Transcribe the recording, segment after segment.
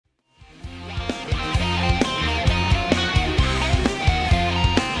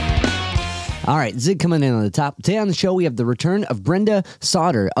All right, Zig coming in on the top. Today on the show, we have the return of Brenda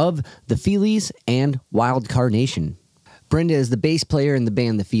Sauter of the Feelies and Wild Carnation. Brenda is the bass player in the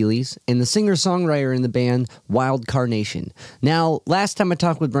band The Feelies and the singer-songwriter in the band Wild Carnation. Now, last time I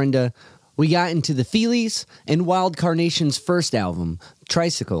talked with Brenda, we got into the Feelies and Wild Carnation's first album,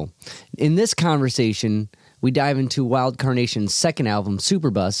 Tricycle. In this conversation, we dive into Wild Carnation's second album,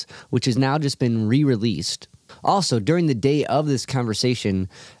 Superbus, which has now just been re-released. Also, during the day of this conversation,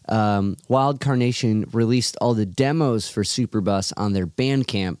 Wild Carnation released all the demos for Superbus on their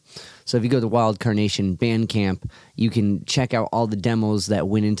Bandcamp. So if you go to Wild Carnation Bandcamp, you can check out all the demos that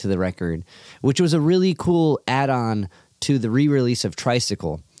went into the record, which was a really cool add-on to the re-release of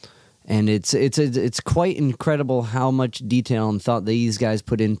Tricycle. And it's quite incredible how much detail and thought these guys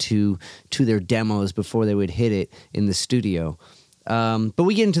put into their demos before they would hit it in the studio. But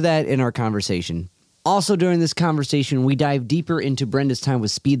we get into that in our conversation. Also, during this conversation, we dive deeper into Brenda's time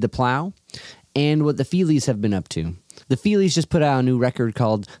with Speed the Plough and what the Feelies have been up to. The Feelies just put out a new record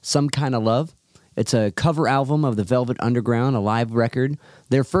called Some Kind of Love. It's a cover album of the Velvet Underground, a live record,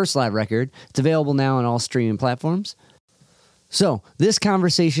 their first live record. It's available now on all streaming platforms. So, this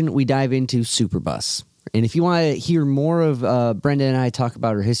conversation, we dive into Superbus. And if you want to hear more of Brenda and I talk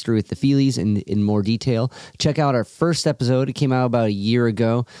about her history with the Feelies in more detail, check out our first episode. It came out about a year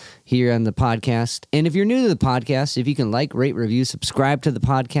ago here on the podcast. And if you're new to the podcast, if you can like, rate, review, subscribe to the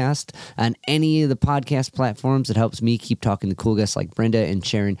podcast on any of the podcast platforms, it helps me keep talking to cool guests like Brenda and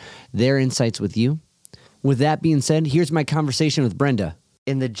sharing their insights with you. With that being said, here's my conversation with Brenda.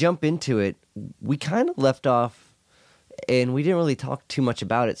 In the jump into it, we kind of left off and we didn't really talk too much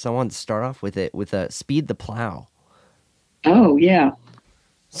about it, so I wanted to start off with it, with Speed the Plough. Oh, yeah.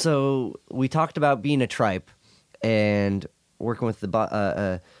 So we talked about being a Trype and working with the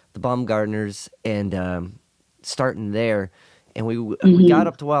Baumgartners and starting there, and we got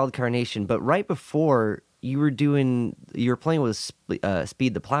up to Wild Carnation, but right before you were playing with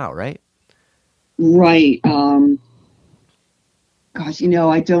Speed the Plough, right? Right. Gosh,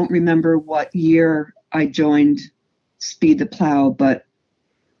 I don't remember what year I joined Speed the Plough, but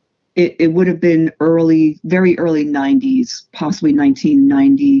it would have been very early 90s, possibly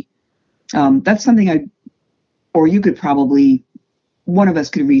 1990. That's something you could probably, one of us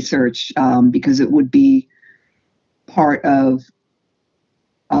could research, because it would be part of,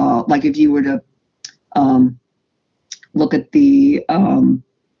 like if you were to look at the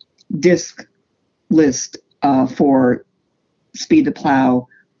disc list for Speed the Plough,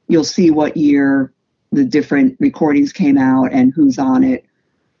 you'll see what year the different recordings came out and who's on it.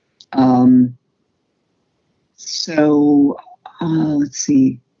 Let's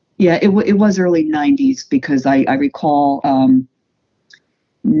see. Yeah, it was early 90s because I recall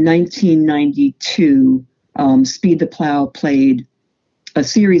 1992, Speed the Plough played a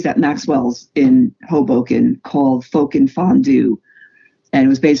series at Maxwell's in Hoboken called Folk and Fondue. And it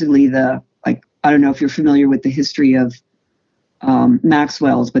was basically I don't know if you're familiar with the history of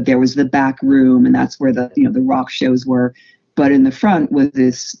Maxwell's, but there was the back room, and that's where the rock shows were. But in the front was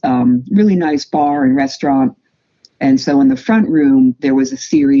this really nice bar and restaurant. And so in the front room, there was a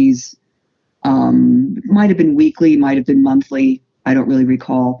series, might have been weekly, might have been monthly, I don't really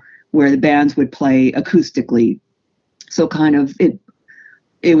recall, where the bands would play acoustically. So kind of it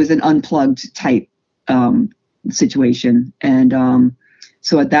was an unplugged type situation. And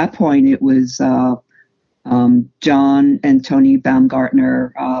so at that point, it was John and Tony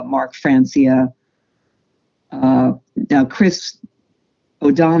Baumgartner, Mark Francia, now Chris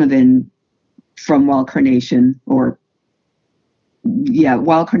O'Donovan from Wild Carnation, Wild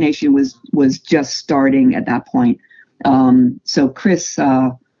Carnation was just starting at that point. So Chris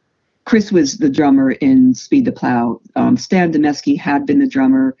was the drummer in Speed the Plough. Stan Demesky had been the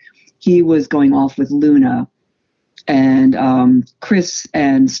drummer. He was going off with Luna. And Chris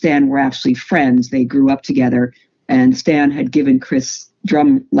and Stan were actually friends. They grew up together, and Stan had given Chris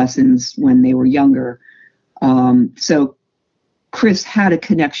drum lessons when they were younger. So Chris had a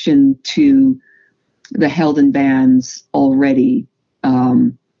connection to the Helden bands already.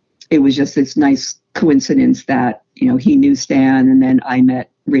 It was just this nice coincidence that, he knew Stan, and then I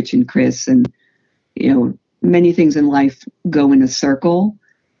met Rich and Chris, and, many things in life go in a circle.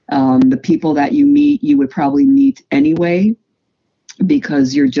 The people that you meet, you would probably meet anyway,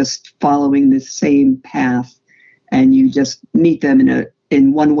 because you're just following the same path, and you just meet them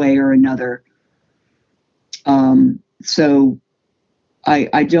in one way or another. So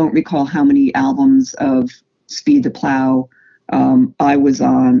I don't recall how many albums of Speed the Plough I was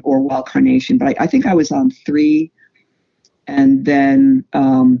on, or Wild Carnation, but I think I was on 3, and then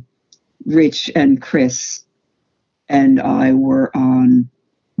Rich and Chris and I were on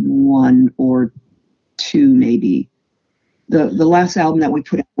one or two, maybe. The last album that we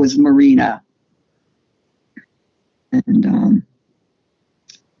put out was Marina. And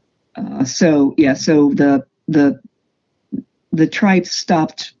so the Trypes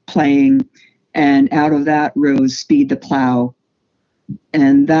stopped playing, and out of that rose Speed the Plough,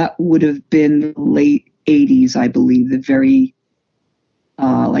 and that would have been the late 80s, I believe, the very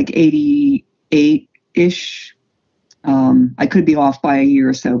like 88-ish. I could be off by a year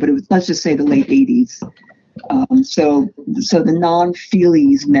or so, but it was, let's just say, the late 80s. So the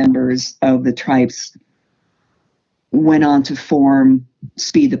non-Feelies members of the Trypes went on to form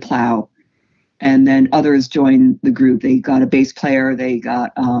Speed the Plough, and then others joined the group. They got a bass player, they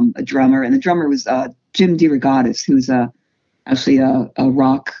got a drummer, and the drummer was Jim DeRogatis, who's actually a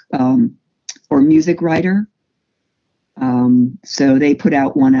rock or music writer. So they put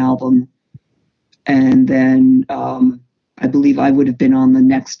out one album, and then I believe I would have been on the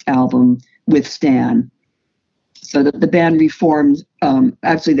next album with Stan. So the band reformed.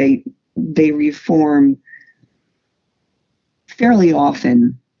 Actually, they reform fairly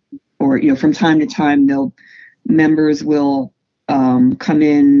often, or from time to time, members will come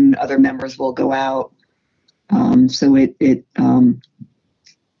in, other members will go out. So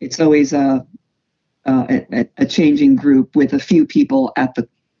it's always a changing group with a few people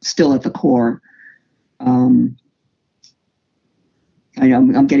still at the core. I'm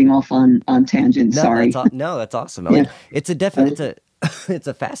getting off on tangents. No, sorry. That's awesome. Yeah. Like, it's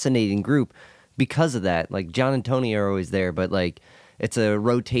a fascinating group because of that. Like, John and Tony are always there, but like it's a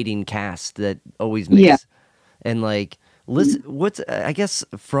rotating cast that always makes. Yeah. And like, listen, I guess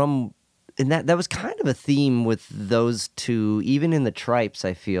and that was kind of a theme with those two, even in the Trypes,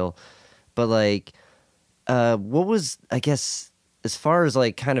 I feel. But like, what was, I guess, as far as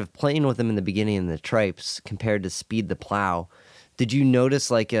like kind of playing with them in the beginning in the Trypes compared to Speed the Plough, did you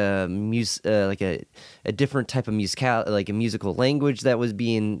notice like a different type of musical language that was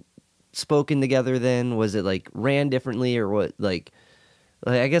being spoken together then? Was it like ran differently, or what? Like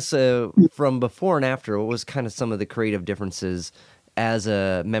I guess from before and after, what was kind of some of the creative differences as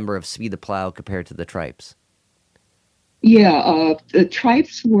a member of Speed the Plough compared to the Trypes? Yeah, the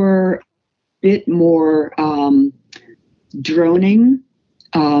Trypes were a bit more droning.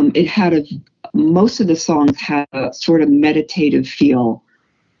 Most of the songs had a sort of meditative feel,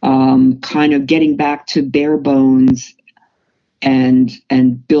 kind of getting back to bare bones and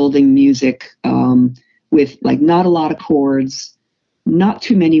building music with like not a lot of chords, not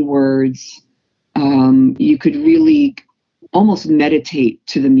too many words. You could really almost meditate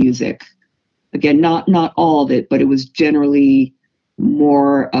to the music. Again, not all of it, but it was generally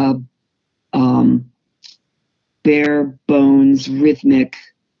more bare bones, rhythmic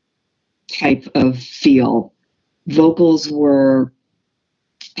type of feel. Vocals were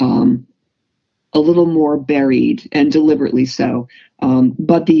a little more buried, and deliberately so.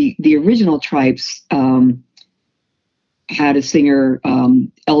 But the original Trypes had a singer,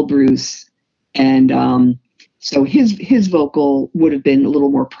 L. Bruce, and so his vocal would have been a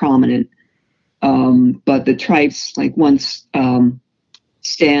little more prominent. But the Trypes, like once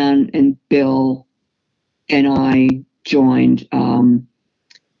Stan and Bill and I joined,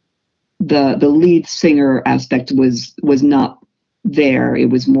 the lead singer aspect was not there. It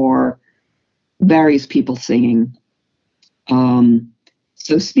was more various people singing.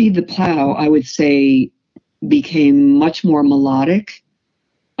 So Speed the Plough, I would say, became much more melodic,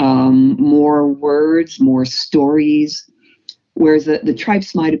 more words, more stories, whereas the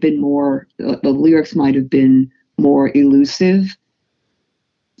Trypes might have been more, the lyrics might have been more elusive.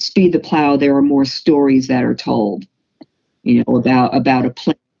 Speed the Plough, there are more stories that are told, about a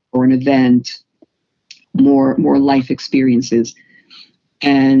place or an event, more life experiences.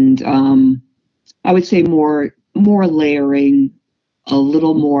 And I would say more layering, a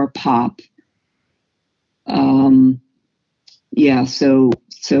little more pop.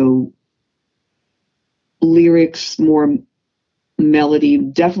 So lyrics, more melody,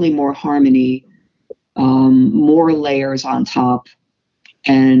 definitely more harmony, more layers on top,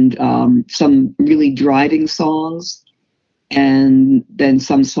 and some really driving songs, and then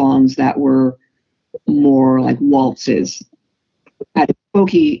some songs that were more like waltzes, had a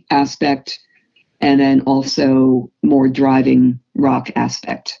folky aspect, and then also more driving rock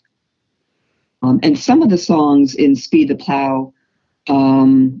aspect. And some of the songs in Speed the Plough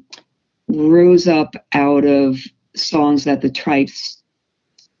rose up out of songs that the Trypes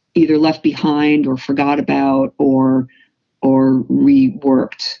either left behind or forgot about or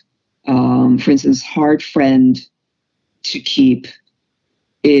reworked. For instance, Hard Friend to Keep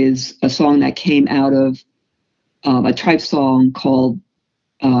is a song that came out of a Trypes song called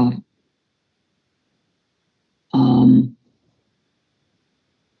uh,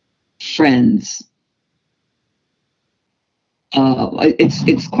 friends.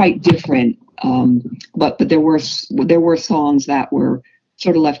 It's quite different, but there were songs that were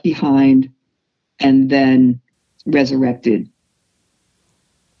sort of left behind and then resurrected.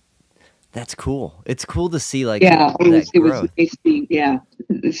 That's cool. It's cool to see like Yeah, that it was growth. nice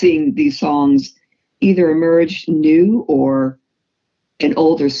seeing these songs either emerge new or an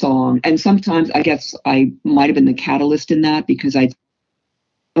older song. And sometimes I guess I might have been the catalyst in that, because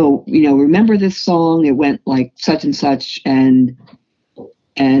remember this song? It went like such and such, and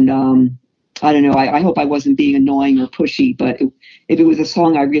I don't know. I hope I wasn't being annoying or pushy, but if it was a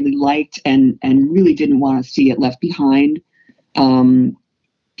song I really liked and really didn't want to see it left behind,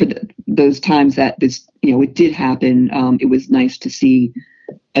 for those times that this, it did happen, it was nice to see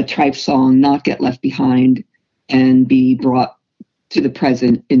a Trypes song not get left behind and be brought to the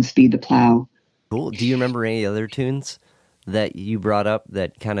present in Speed the Plough. Cool. Do you remember any other tunes that you brought up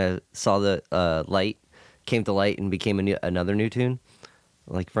that kind of saw the came to light and became another new tune,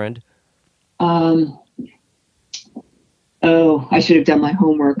 like Friend? Oh, I should have done my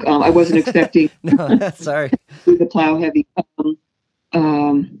homework. I wasn't expecting No, sorry. the Plough heavy.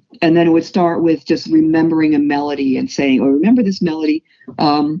 And then it would start with just remembering a melody and saying, "Oh, remember this melody."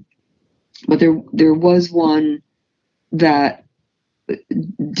 But there was one that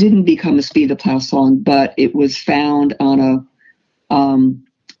didn't become a Speed the Plough song, but it was found on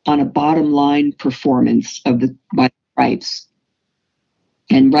a bottom line performance by Trypes.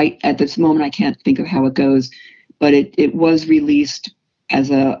 And right at this moment, I can't think of how it goes, but it was released as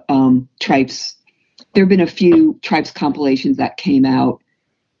a Trypes. There have been a few Trypes compilations that came out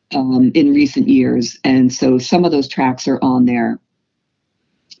in recent years, and so some of those tracks are on there.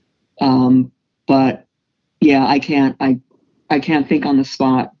 But yeah, I can't think on the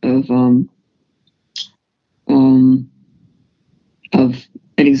spot of an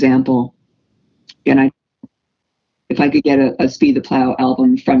example. And if I could get a Speed the Plough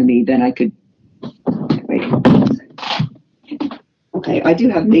album in front of me, then I could. Wait. Okay, I do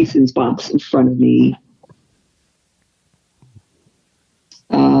have Mason's box in front of me.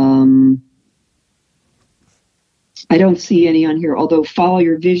 I don't see any on here, although Follow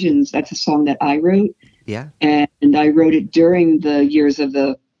Your Visions, that's a song that I wrote. Yeah. And I wrote it during the years of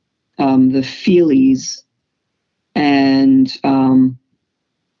the Feelies. And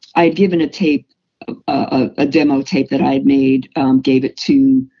I had given a tape, a demo tape that I had made, gave it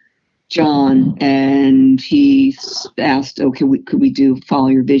to John, and he asked, "Oh, could we do Follow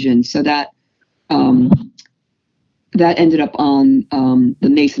Your Vision?" So that ended up on the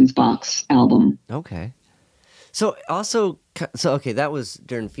Mason's Box album. Okay. So okay, that was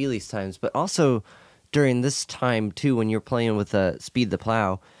during Feelies times, but also during this time too, when you're playing with Speed the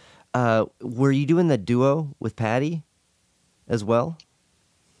Plough, were you doing the duo with Patty as well?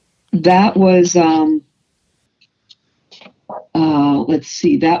 That was let's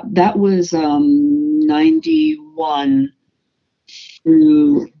see, that was 91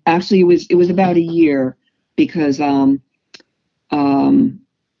 through, actually it was about a year, because Patty and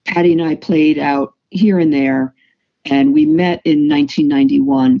I played out here and there, and we met in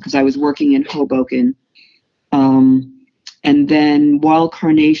 1991 because I was working in Hoboken. And then Wild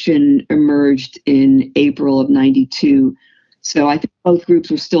Carnation emerged in April of 92. So I think both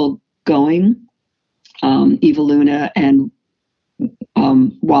groups were still going, Eva Luna and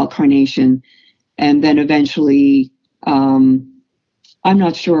Wild Carnation. And then eventually, I'm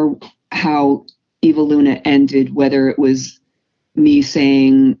not sure how Eva Luna ended, whether it was me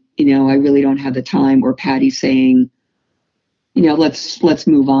saying, I really don't have the time, or Patty saying, let's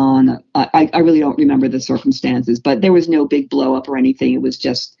move on. I really don't remember the circumstances, but there was no big blow up or anything. It was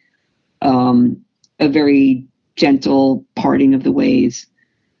just a very gentle parting of the ways.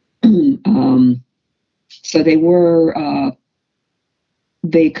 So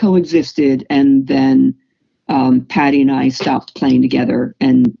they coexisted, and then Patty and I stopped playing together,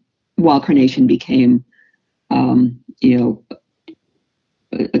 and Wild Carnation became,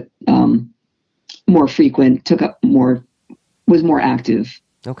 more frequent, was more active.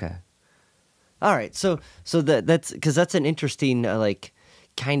 Okay. All right. So that's because that's an interesting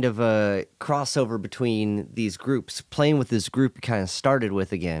kind of a crossover between these groups. Playing with this group you kind of started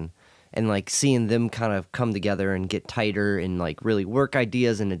with again, and seeing them kind of come together and get tighter and really work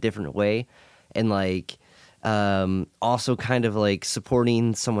ideas in a different way, and also kind of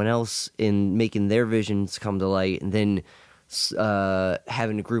supporting someone else in making their visions come to light, and then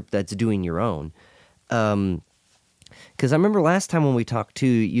having a group that's doing your own. Because I remember last time when we talked too,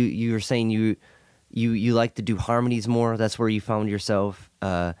 you were saying you you like to do harmonies more. That's where you found yourself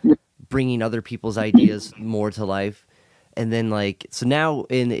bringing other people's ideas more to life. And then like, so now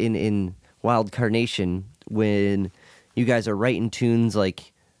in Wild Carnation, when you guys are writing tunes,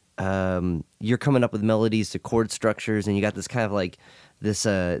 like you're coming up with melodies to chord structures, and you got this kind of like this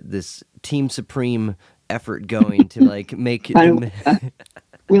Team Supreme effort going to like make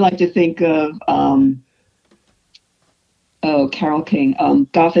we like to think of Carole King,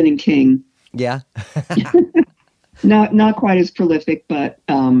 Goffin and King. Yeah. Not quite as prolific, but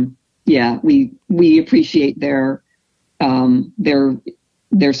yeah, we appreciate their songwriting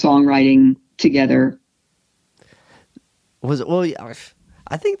together. Well,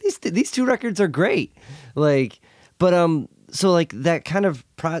 I think these two records are great. Like, but so like that kind of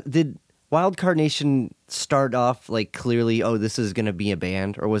did Wild Carnation start off like clearly, oh, this is gonna be a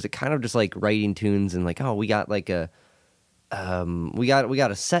band, or was it kind of just like writing tunes and like, oh, we got like a we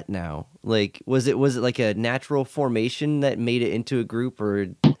got a set now? Like, was it like a natural formation that made it into a group, or?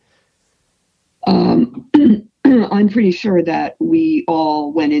 I'm pretty sure that we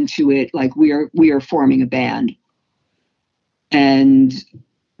all went into it like we are forming a band, and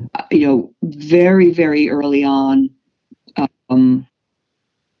very, very early on,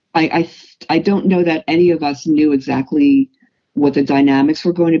 I don't know that any of us knew exactly what the dynamics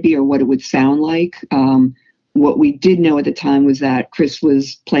were going to be or what it would sound like. What we did know at the time was that Chris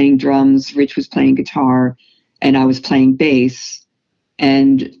was playing drums, Rich was playing guitar, and I was playing bass.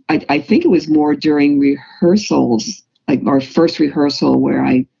 And I think it was more during rehearsals, like our first rehearsal, where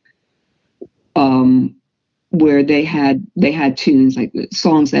where they had tunes, like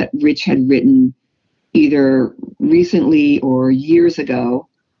songs that Rich had written either recently or years ago,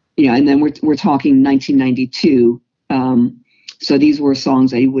 and then we're talking 1992. So these were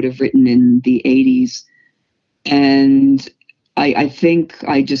songs that he would have written in the 80s. And I think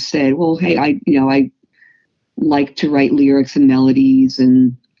I just said, well, hey, I like to write lyrics and melodies,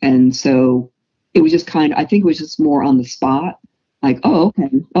 and so it was just I think it was just more on the spot, like, oh, okay,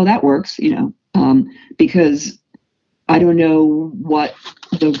 oh, that works, because I don't know what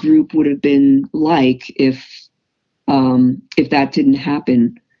the group would have been like if that didn't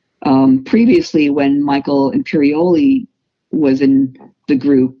happen. Previously, when Michael Imperioli was in the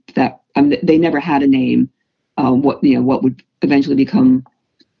group, that they never had a name. What would eventually become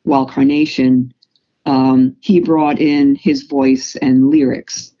Wild Carnation. He brought in his voice and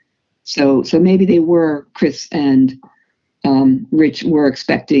lyrics, so maybe they were, Chris and Rich were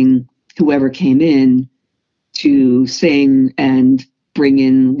expecting whoever came in to sing and bring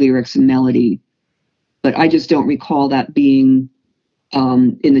in lyrics and melody, but I just don't recall that being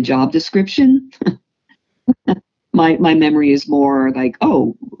in the job description. My memory is more like,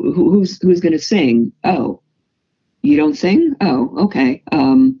 oh, who's going to sing? Oh, you don't sing? Oh, okay.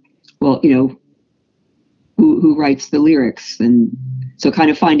 Well, who writes the lyrics? And so kind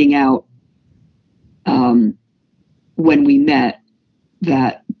of finding out when we met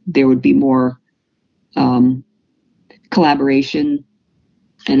that there would be more collaboration,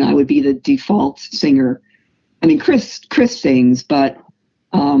 and I would be the default singer. I mean, Chris sings, but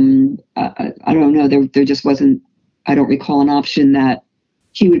I don't know. There just wasn't. I don't recall an option that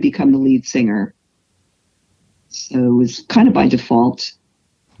he would become the lead singer. So it was kind of by default.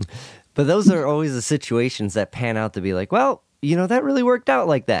 But those are always the situations that pan out to be like, well, that really worked out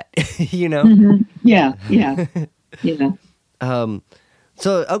like that, Mm-hmm. Yeah.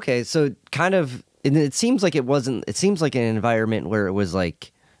 So, okay. So kind of, and it seems like it seems like an environment where it was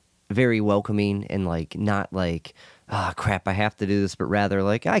like very welcoming and like, not like, oh crap, I have to do this, but rather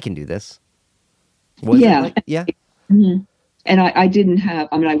like, I can do this. Yeah. Yeah. Mm-hmm. And I didn't have,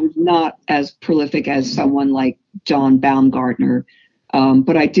 I was not as prolific as someone like John Baumgartner,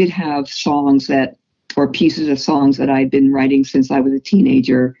 but I did have songs or pieces of songs that I'd been writing since I was a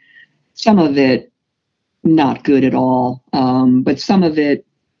teenager. Some of it not good at all, but some of it,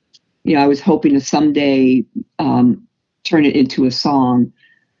 I was hoping to someday turn it into a song.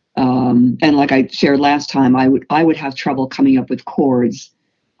 And like I shared last time, I would have trouble coming up with chords.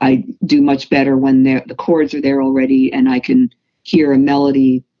 I do much better when the chords are there already and I can hear a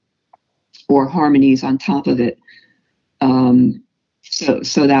melody or harmonies on top of it.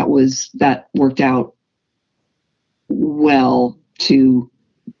 So that worked out well to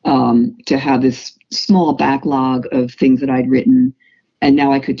have this small backlog of things that I'd written, and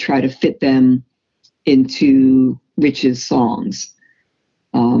now I could try to fit them into Rich's songs.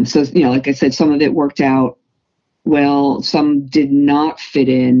 So like I said, some of it worked out well, some did not fit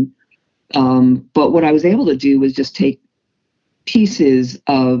in. But what I was able to do was just take pieces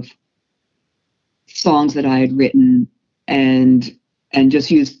of songs that I had written and just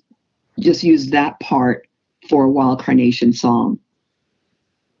use just used that part for a Wild Carnation song.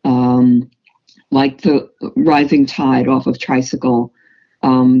 Like the Rising Tide off of Tricycle.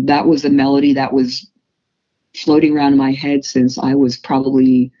 That was a melody that was floating around in my head since I was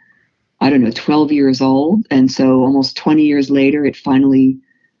probably, I don't know, 12 years old. And so almost 20 years later, it finally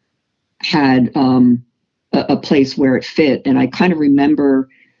had a place where it fit. And I kind of remember,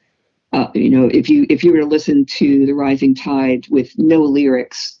 if you were to listen to The Rising Tide with no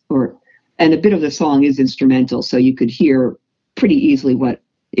lyrics, and a bit of the song is instrumental, so you could hear pretty easily what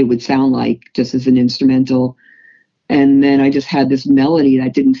it would sound like just as an instrumental. And then I just had this melody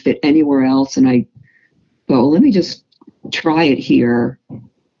that didn't fit anywhere else. And I thought, well, let me just try it here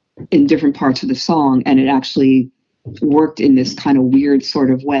in different parts of the song. And it actually worked in this kind of weird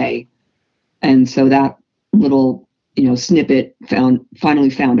sort of way. And so that little, snippet finally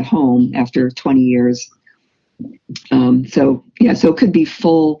found a home after 20 years. So it could be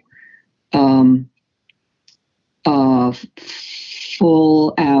full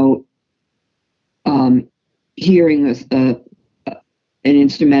out hearing an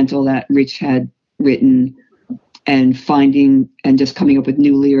instrumental that Rich had written and finding and just coming up with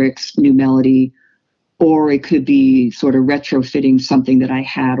new lyrics, new melody, or it could be sort of retrofitting something that I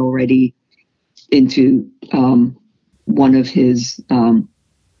had already into one of his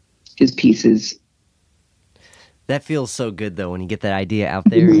pieces. That feels so good, though, when you get that idea out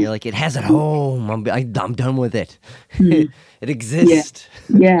there and you're like, it has a home. I'm done with it. It exists.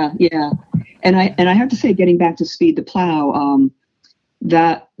 Yeah. And I have to say, getting back to Speed the Plough,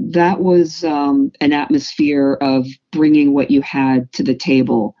 that was an atmosphere of bringing what you had to the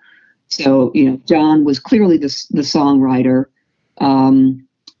table. So, John was clearly the songwriter.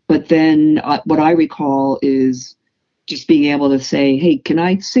 But then what I recall is just being able to say, hey, can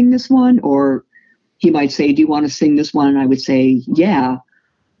I sing this one? Or he might say, do you want to sing this one? And I would say, yeah.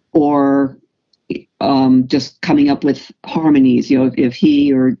 Or just coming up with harmonies, if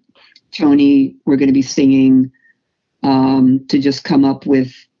he or Tony were going to be singing, to just come up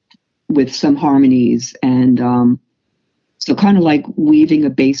with some harmonies. And so kind of like weaving a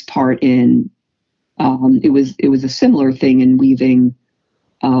bass part in, it was a similar thing in weaving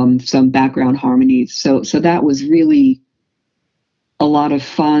some background harmonies. So that was really a lot of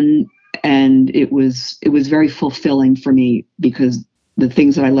fun. And it was very fulfilling for me because the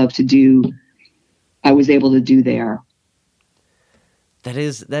things that I love to do, I was able to do there. That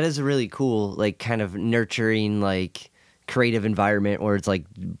is a really cool, like, kind of nurturing, like, creative environment where it's like,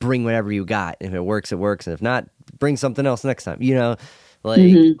 bring whatever you got. If it works, it works. And if not, bring something else next time,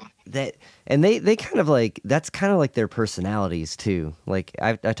 that. And they kind of like, that's kind of like their personalities too. Like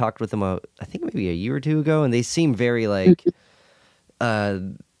I talked with them, I think maybe a year or two ago, and they seem very like I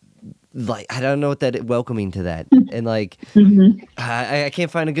don't know what that welcoming to that. And like, I can't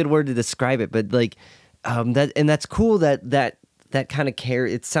find a good word to describe it, but like, that's cool that kind of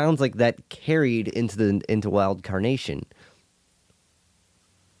it sounds like that carried into Wild Carnation.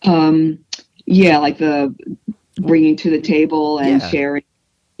 Yeah, like the bringing to the table and sharing.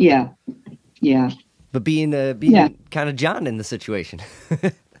 Yeah. But being kind of John in the situation.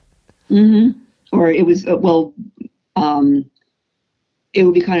 Or it was, it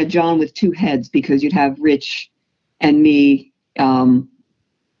would be kind of John with two heads because you'd have Rich and me,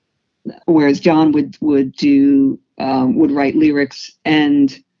 whereas John would write lyrics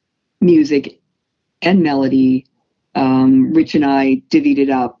and music and melody. Rich and I divvied it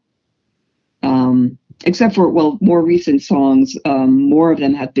up. Except for, more recent songs, more of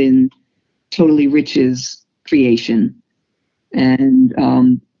them have been totally Rich's creation.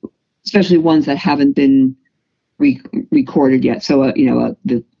 And especially ones that haven't been recorded yet. So,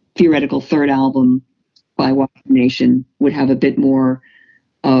 the theoretical third album by Wild Carnation would have a bit more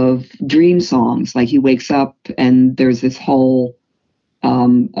of dream songs. Like he wakes up and there's this whole,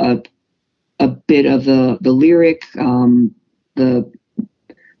 a bit of the lyric, the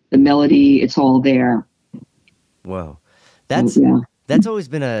melody, it's all there. Whoa. That's always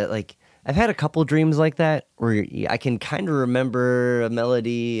been I've had a couple dreams like that where I can kind of remember a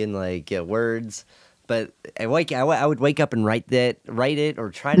melody and like words, but I would wake up and write it or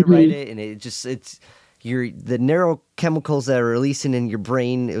try to write it, and it's the neurochemicals that are releasing in your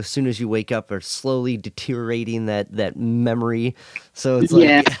brain as soon as you wake up are slowly deteriorating that memory. So it's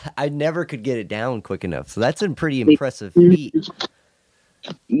like I never could get it down quick enough. So that's a pretty impressive feat.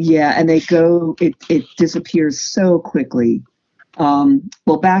 Yeah, and it disappears so quickly.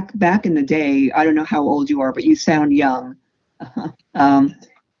 Back in the day, I don't know how old you are, but you sound young.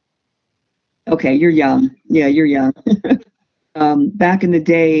 Okay, you're young. Yeah, you're young. Back in the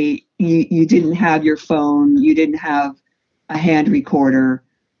day, you didn't have your phone, you didn't have a hand recorder.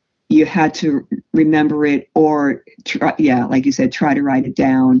 you had to remember it, or try, yeah, like you said, try to write it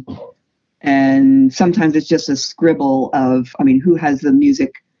down. And sometimes it's just a scribble of, I mean, who has the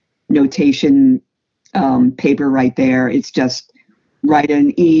music notation paper right there? It's just write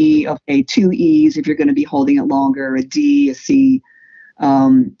an E, okay, two E's if you're going to be holding it longer, a D, a C.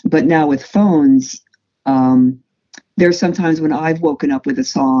 But now with phones, there's sometimes when I've woken up with a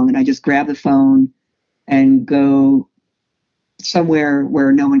song and I just grab the phone and go somewhere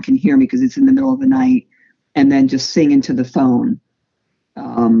where no one can hear me because it's in the middle of the night, and then just sing into the phone.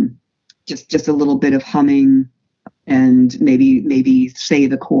 Just a little bit of humming, and maybe say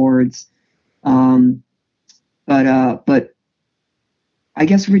the chords. But I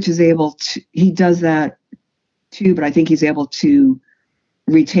guess Rich is able to, he does that too, but I think he's able to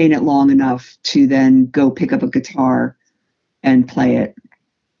retain it long enough to then go pick up a guitar and play it.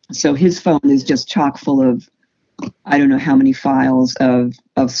 So his phone is just chock full of, I don't know how many files of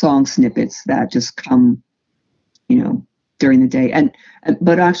song snippets that just come, during the day.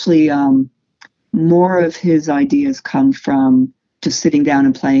 But actually, more of his ideas come from just sitting down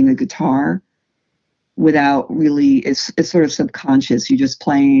and playing a guitar without really, it's sort of subconscious. You're just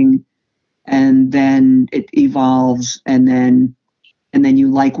playing, and then it evolves, and then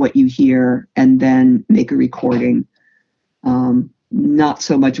you like what you hear, and then make a recording. Not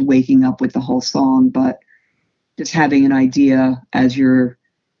so much waking up with the whole song, but just having an idea as you're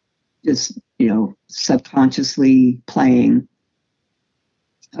just, subconsciously playing.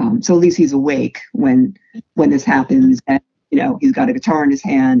 So at least he's awake when this happens, and, he's got a guitar in his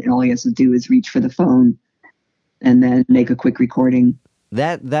hand, and all he has to do is reach for the phone and then make a quick recording.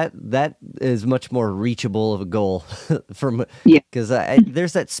 That is much more reachable of a goal because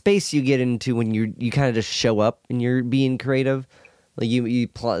there's that space you get into when you kind of just show up and you're being creative. Like you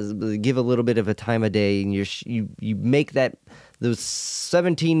give a little bit of a time of day, and you make those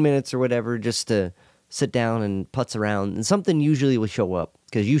 17 minutes or whatever just to sit down and putz around, and something usually will show up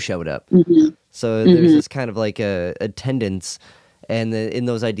because you showed up. Mm-hmm. So there's this kind of like a attendance, and in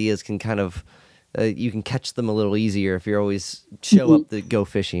those ideas can kind of you can catch them a little easier if you're always show up to go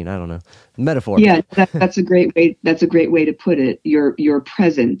fishing. I don't know, metaphor. Yeah, that's a great way. That's a great way to put it. You're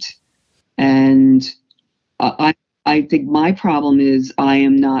present, and I think my problem is I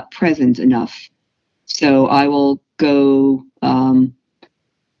am not present enough. So I will go,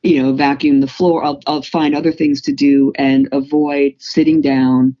 vacuum the floor. I'll find other things to do and avoid sitting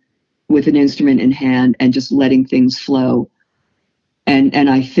down with an instrument in hand and just letting things flow. And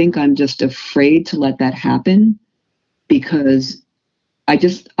I think I'm just afraid to let that happen because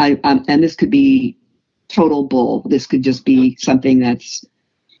and this could be total bull. This could just be something that's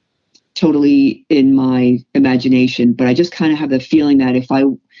totally in my imagination, but I just kind of have the feeling that if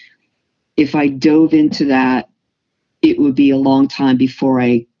I dove into that, it would be a long time before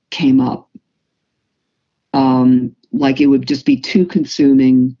I came up. Like it would just be too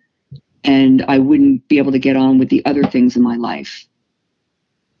consuming, and I wouldn't be able to get on with the other things in my life.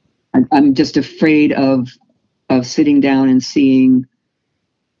 I'm just afraid of sitting down and seeing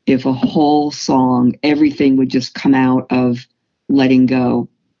if a whole song, everything would just come out of letting go.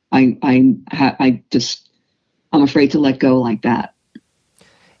 I'm afraid to let go like that.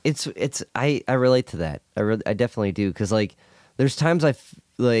 I relate to that. I definitely do. Cause like there's times I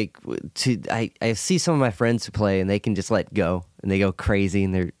see some of my friends who play and they can just let go and they go crazy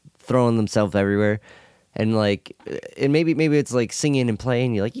and they're throwing themselves everywhere. And like, and maybe it's like singing and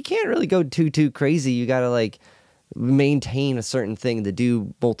playing. You're like, you can't really go too crazy. You got to like maintain a certain thing to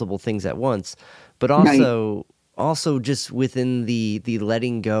do multiple things at once. But also just within the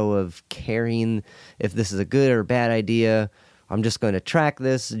letting go of caring if this is a good or bad idea. I'm just going to track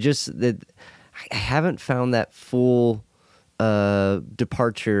this. Just that I haven't found that full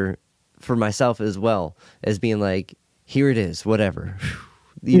departure for myself as well as being like, here it is, whatever,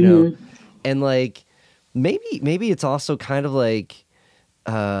 know, and like maybe it's also kind of like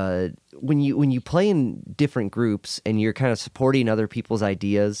when you play in different groups and you're kind of supporting other people's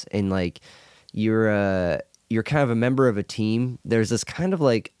ideas and like you're kind of a member of a team, there's this kind of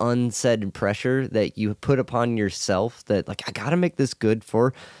like unsaid pressure that you put upon yourself that like, I got to make this good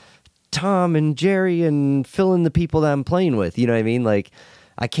for Tom and Jerry and Phil and the people that I'm playing with. You know what I mean? Like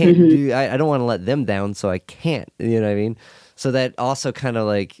I can't I don't want to let them down, so I can't, you know what I mean? So that also kind of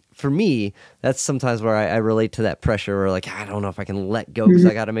like, for me, that's sometimes where I relate to that pressure where like, I don't know if I can let go because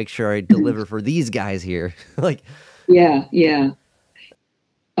I got to make sure I deliver for these guys here. Like, yeah.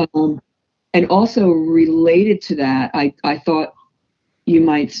 And also related to that, I thought you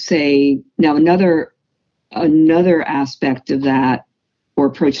might say, now another aspect of that or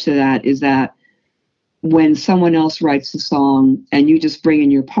approach to that is that when someone else writes the song and you just bring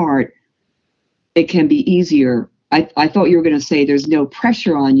in your part, it can be easier. I thought you were going to say there's no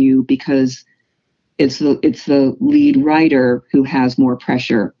pressure on you because it's the lead writer who has more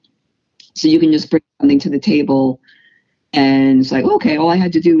pressure. So you can just bring something to the table and it's like, okay, all I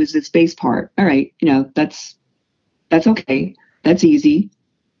had to do is this bass part. All right, that's okay. That's easy.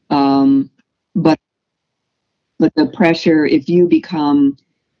 But the pressure, if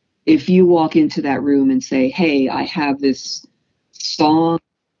you walk into that room and say, hey, I have this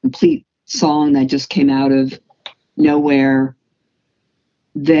complete song that just came out of nowhere,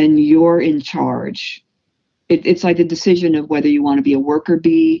 then you're in charge. It's like the decision of whether you want to be a worker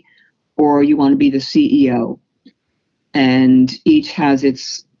bee or you want to be the CEO. And each has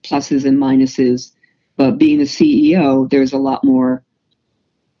its pluses and minuses. But being the CEO, there's a lot more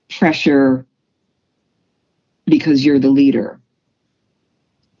pressure because you're the leader.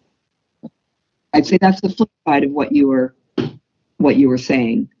 I'd say that's the flip side of what you were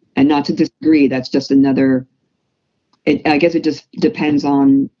saying. And not to disagree, that's just another. I guess it just depends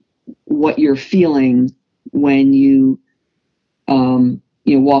on what you're feeling when you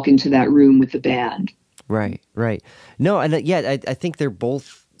walk into that room with the band. Right. No, and I think they're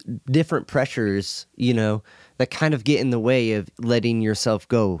both different pressures, that kind of get in the way of letting yourself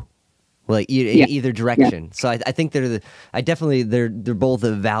go, like in either direction. Yeah. So I think they're both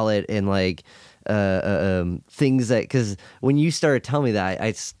valid and like things that, because when you started telling me that,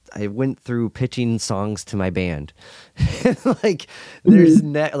 I went through pitching songs to my band. Like there's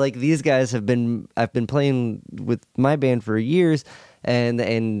like these guys I've been playing with my band for years,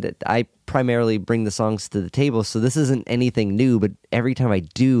 and I primarily bring the songs to the table, so this isn't anything new, but every time I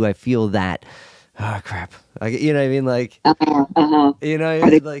do, I feel that, oh crap, you know what I mean, like you know what I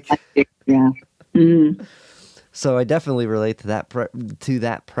mean? Like yeah. Mm-hmm. So I definitely relate to that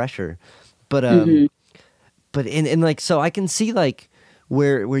pressure, but but in like, so I can see like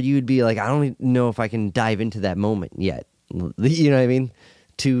where you'd be like, I don't know if I can dive into that moment yet, you know what I mean,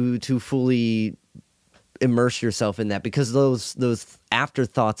 to fully immerse yourself in that, because those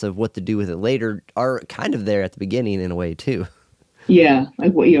afterthoughts of what to do with it later are kind of there at the beginning in a way too. Yeah,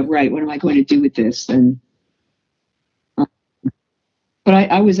 like right. What am I going to do with this? And but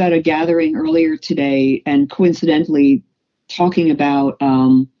I was at a gathering earlier today, and coincidentally talking about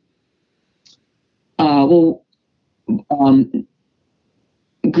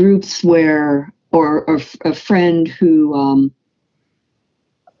groups where or a friend who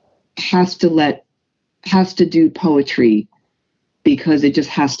has to do poetry because it just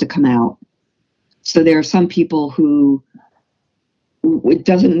has to come out. So there are some people who it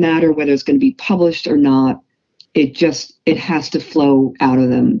doesn't matter whether it's going to be published or not. It has to flow out of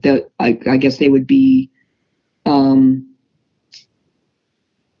them. I guess they would be, I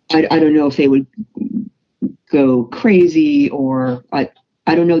don't know if they would go crazy, or I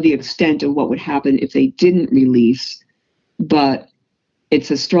don't know the extent of what would happen if they didn't release, but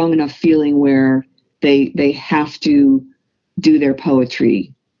it's a strong enough feeling where they have to do their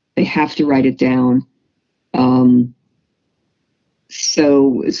poetry. They have to write it down.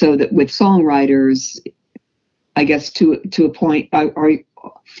 So that with songwriters, I guess to a point,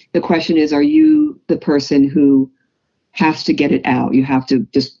 the question is, are you the person who has to get it out? You have to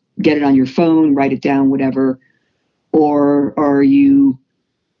just get it on your phone, write it down, whatever. Or are you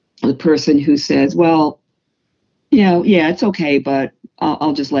the person who says, well, yeah, it's okay, but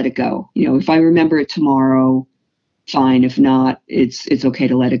I'll just let it go. If I remember it tomorrow, fine. If not, it's okay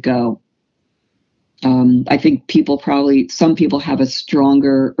to let it go. I think some people have a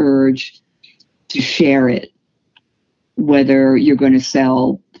stronger urge to share it, whether you're going to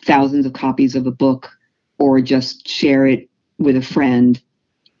sell thousands of copies of a book or just share it with a friend.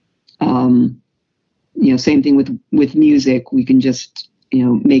 Same thing with music. We can just,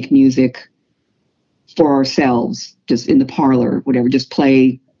 make music for ourselves, just in the parlor, whatever, just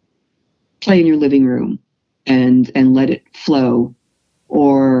play in your living room and let it flow.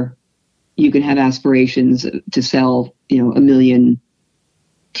 Or you can have aspirations to sell, 1 million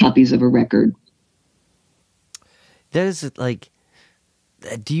copies of a record. That is like,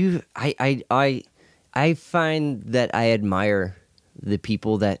 I find that I admire the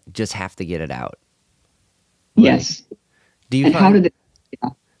people that just have to get it out. Like, yes. Do you? And how did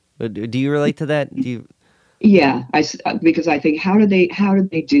do you relate to that? Yeah, because I think how do they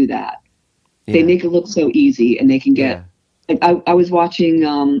do that? Yeah. They make it look so easy, and they can get. Yeah. I was watching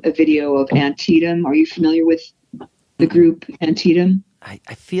a video of Antietam. Are you familiar with the group Antietam? I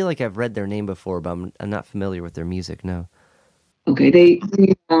feel like I've read their name before, but I'm not familiar with their music. No. Okay,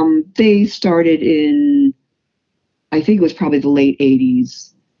 they started in, I think it was probably the late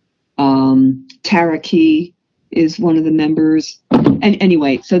 80s. Tara Key is one of the members. And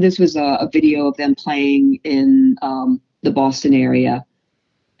anyway, so this was a video of them playing in the Boston area,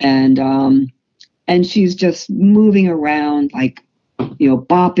 and she's just moving around, like,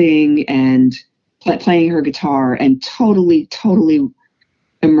 bopping and playing her guitar and totally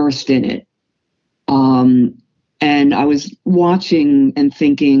immersed in it. And I was watching and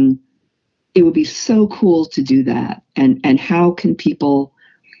thinking, it would be so cool to do that. And how can people,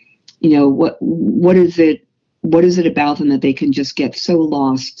 what is it about them that they can just get so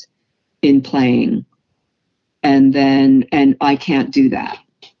lost in playing? And I can't do that.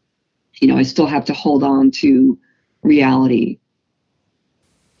 I still have to hold on to reality.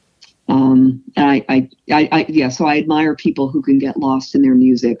 So I admire people who can get lost in their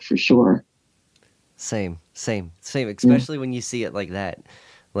music, for sure. Same, especially when you see it like that.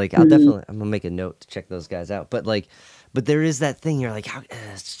 Like, I'm gonna make a note to check those guys out. But there is that thing, you're like, how,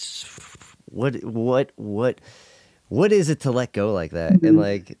 what is it to let go like that? And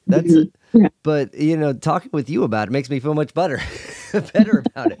like, that's, but talking with you about it makes me feel much better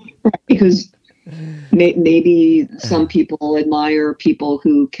about it. Because maybe some people admire people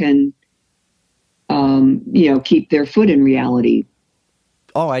who can, keep their foot in reality.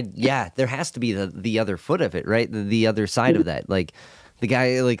 Oh, there has to be the other foot of it, right? The other side of that. Like, the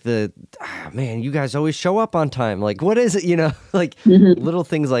guy, like, man, you guys always show up on time. Like, what is it, like, little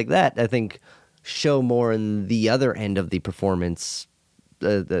things like that, I think, show more in the other end of the performance,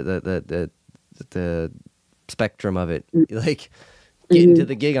 the spectrum of it. Like, getting to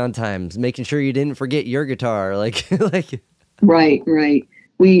the gig on time, making sure you didn't forget your guitar, like. Right.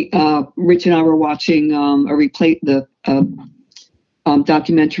 We, Rich and I were watching the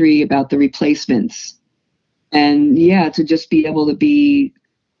documentary about the Replacements, and to just be able to be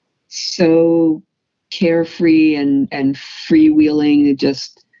so carefree and freewheeling, to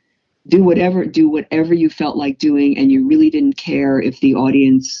just do whatever you felt like doing, and you really didn't care if the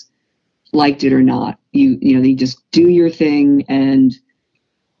audience liked it or not. You just do your thing, and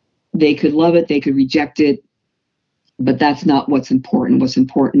they could love it, they could reject it, but that's not what's important. What's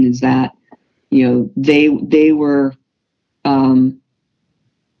important is that they were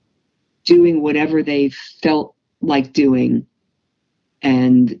doing whatever they felt like doing,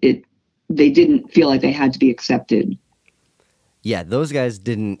 and they didn't feel like they had to be accepted. Yeah, those guys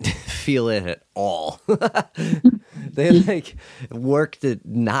didn't feel it at all. They like worked to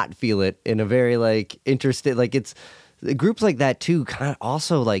not feel it in a very like interested, like, it's groups like that too, kind of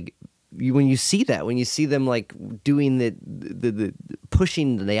also like, when you see them like doing the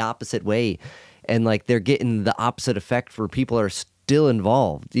pushing the opposite way, and like they're getting the opposite effect for people are still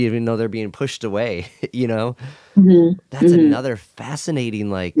involved, even though they're being pushed away, that's another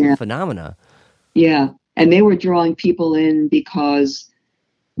fascinating phenomena. Yeah. And they were drawing people in because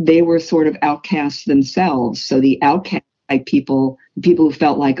they were sort of outcasts themselves. So the outcast type people who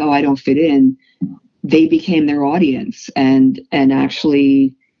felt like, oh, I don't fit in, they became their audience. And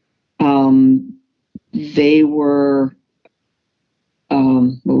actually, they were,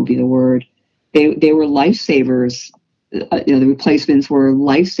 what would be the word? They were lifesavers. The Replacements were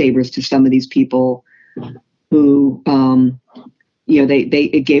lifesavers to some of these people who,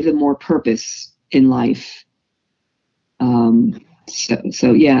 it gave them more purpose in life. It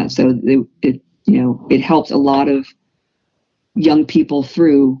helped a lot of young people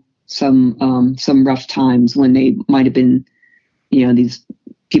through some rough times when they might have been, these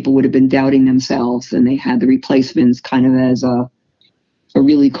people would have been doubting themselves, and they had the Replacements kind of as a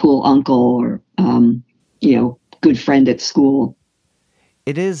really cool uncle or, good friend at school.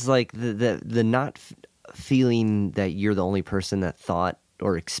 It is like the not feeling that you're the only person that thought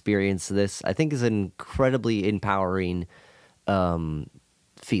or experienced this, I think, is an incredibly empowering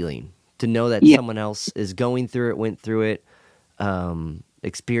feeling, to know that someone else is going through it, went through it,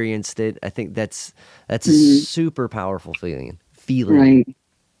 experienced it. I think that's a super powerful feeling. Right.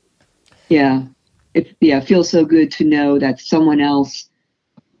 Yeah. It feels so good to know that someone else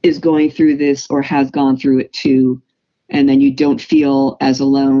is going through this or has gone through it too, and then you don't feel as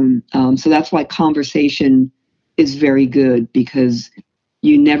alone. So that's why conversation is very good, because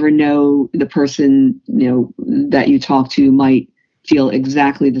you never know, the person that you talk to might feel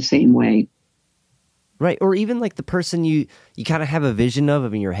exactly the same way. Right. Or even like the person you kind of have a vision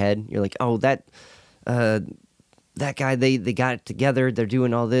of in your head. You're like, oh, that guy, they got it together. They're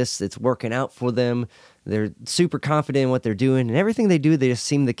doing all this. It's working out for them. They're super confident in what they're doing, and everything they do, they just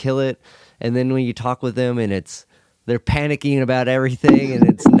seem to kill it. And then when you talk with them, and they're panicking about everything, and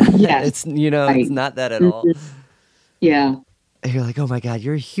it's not, it's right. It's not that at all. Yeah. And you're like, oh my God,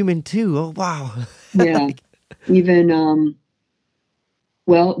 you're a human too. Oh wow. Yeah. Even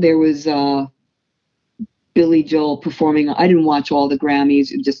Well, there was Billy Joel performing. I didn't watch all the Grammys,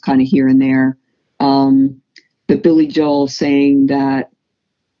 just kind of here and there. But Billy Joel saying that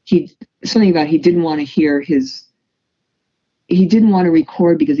something about he didn't want to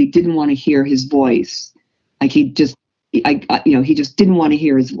record because he didn't want to hear his voice. Like he just didn't want to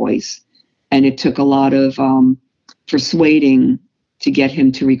hear his voice. And it took a lot of persuading to get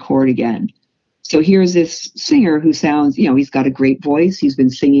him to record again. So here's this singer who sounds, he's got a great voice. He's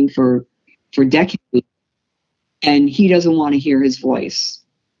been singing for decades, and he doesn't want to hear his voice.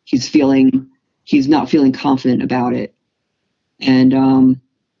 He's not feeling confident about it. And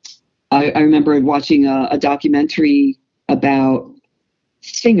I remember watching a documentary about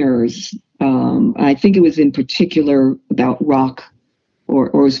singers. I think it was in particular about rock,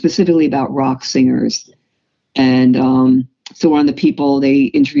 or specifically about rock singers. And so one of the people they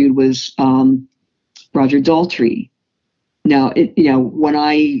interviewed was Roger Daltrey. Now, when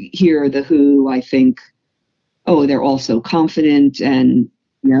I hear The Who, I think, oh, they're all so confident and,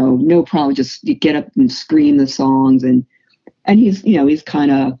 no problem, just get up and scream the songs. And he's kind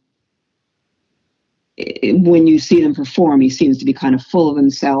of, when you see them perform, he seems to be kind of full of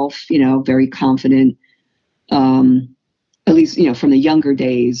himself, very confident, at least, from the younger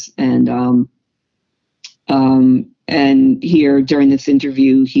days. And here during this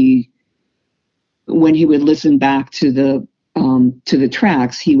interview, when he would listen back to the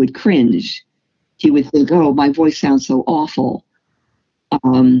tracks, he would cringe. He would think, "Oh, my voice sounds so awful,"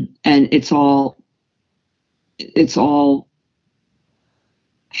 and it's all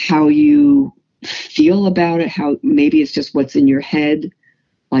how you feel about it. How maybe it's just what's in your head.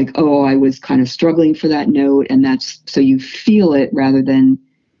 Like, oh, I was kind of struggling for that note, and so you feel it rather than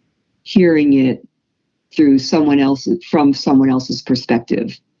hearing it from someone else's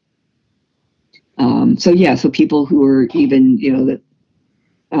perspective. So people who are even, the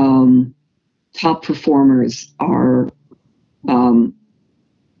top performers are,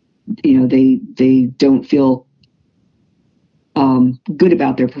 they don't feel good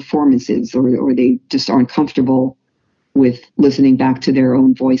about their performances, or they just aren't comfortable with listening back to their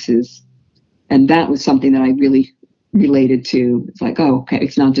own voices. And that was something that I really related to. It's like, oh, okay,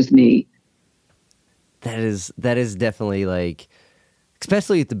 it's not just me. That is definitely, like,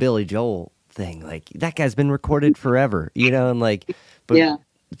 especially with the Billy Joel thing, like, that guy's been recorded forever, and like, but yeah.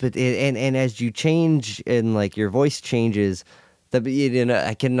 But and as you change and like your voice changes,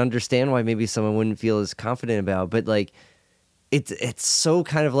 I can understand why maybe someone wouldn't feel as confident about. But like, it's so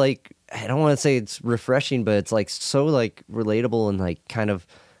kind of like, I don't want to say it's refreshing, but it's like so like relatable and like kind of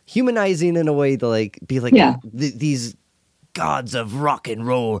humanizing in a way to like be like, yeah. These gods of rock and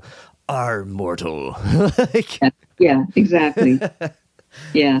roll are mortal. Like, yeah, exactly.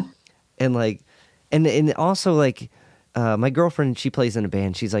 Yeah. And like, and also like, my girlfriend, she plays in a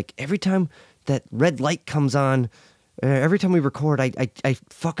band. She's like, every time that red light comes on, every time we record, I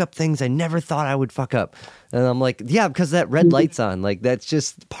fuck up things I never thought I would fuck up. And I'm like, yeah, because that red light's on. Like, that's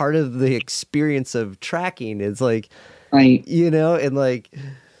just part of the experience of tracking. It's like, right. And like,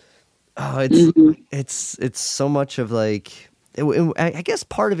 oh, it's so much of like, I guess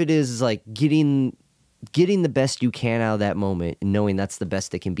part of it is like getting the best you can out of that moment and knowing that's the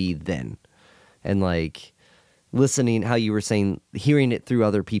best it can be then. And like listening, how you were saying, hearing it through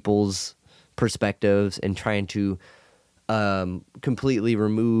other people's perspectives and trying to completely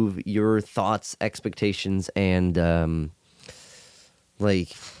remove your thoughts, expectations, and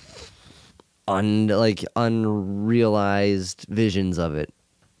unrealized visions of it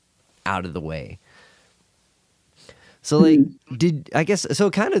out of the way. So like,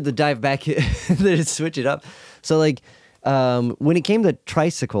 kind of the dive back, to switch it up. So like, when it came to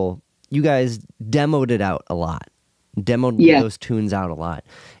Tricycle, you guys demoed it out a lot, those tunes out a lot.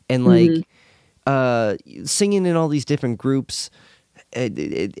 And like, singing in all these different groups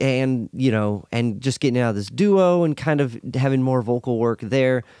and just getting out of this duo and kind of having more vocal work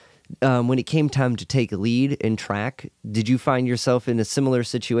there. When it came time to take a lead and track, did you find yourself in a similar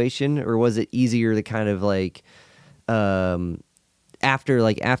situation, or was it easier to kind of like, after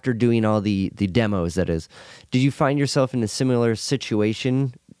doing all the demos, that is, did you find yourself in a similar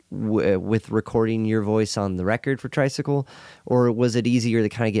situation with recording your voice on the record for Tricycle, or was it easier to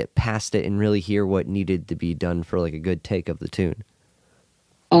kind of get past it and really hear what needed to be done for like a good take of the tune?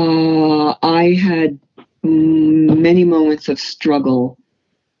 I had many moments of struggle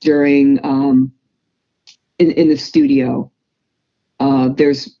during in the studio.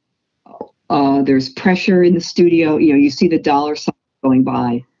 There's pressure in the studio. You see the dollar sign going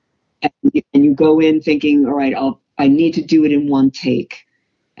by, and you go in thinking, all right, I need to do it in one take.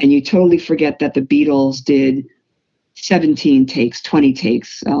 And you totally forget that the Beatles did 17 takes, 20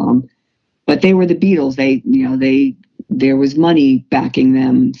 takes. But they were the Beatles. There was money backing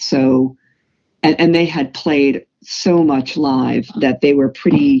them. So, and they had played so much live that they were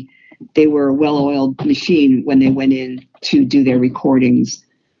a well-oiled machine when they went in to do their recordings.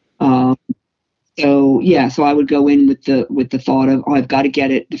 So I would go in with the thought of, oh, I've got to get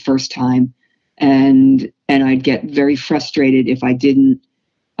it the first time, and I'd get very frustrated if I didn't.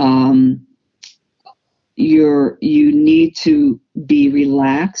 You need to be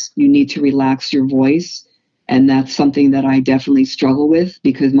relaxed. You need to relax your voice, and that's something that I definitely struggle with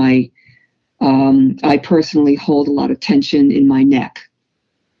because I personally hold a lot of tension in my neck,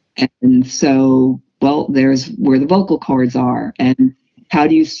 and so there's where the vocal cords are, and how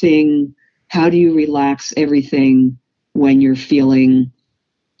do you sing? How do you relax everything when you're feeling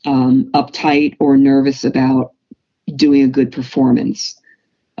uptight or nervous about doing a good performance?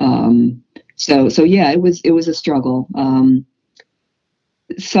 So yeah, it was a struggle.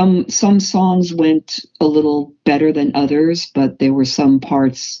 Some songs went a little better than others, but there were some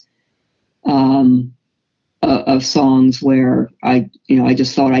parts of songs where I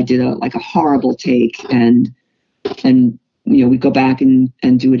just thought I did a horrible take, and we go back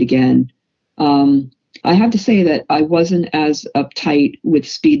and do it again. I have to say that I wasn't as uptight with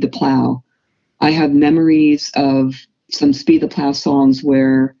Speed the Plough. I have memories of some Speed the Plough songs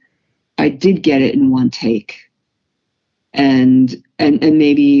where I did get it in one take, and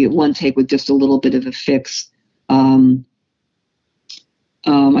maybe one take with just a little bit of a fix. I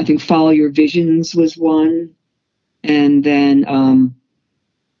think Follow Your Visions was one, and then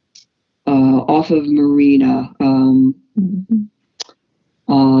off of Marina.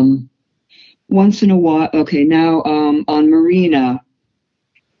 Once in a while. Okay, now on Marina.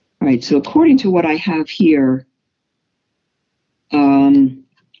 All right, so according to what I have here,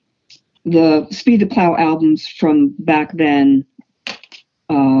 the Speed the Plough albums from back then.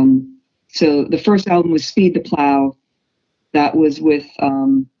 So the first album was Speed the Plough. That was with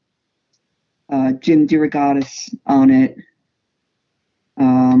Jim DeRogatis on it.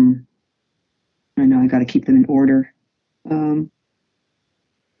 I know I got to keep them in order.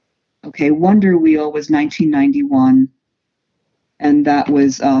 Okay, Wonder Wheel was 1991, and that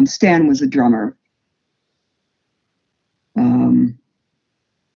was Stan was a drummer.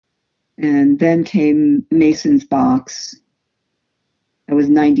 And then came Mason's Box. That was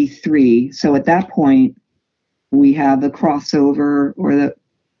 93. So at that point, we have the crossover or the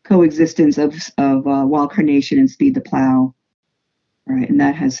coexistence of Wild Carnation and Speed the Plough. All right, and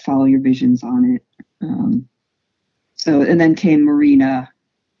that has Follow Your Visions on it. And then came Marina,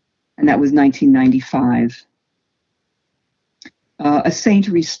 and that was 1995. A Saint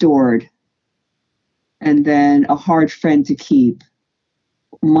Restored, and then A Hard Friend to Keep.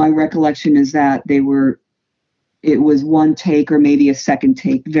 My recollection is that it was one take or maybe a second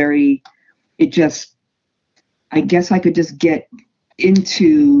take. I guess I could just get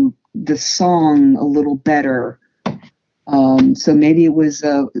into the song a little better. So maybe it was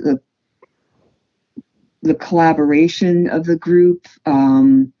the collaboration of the group,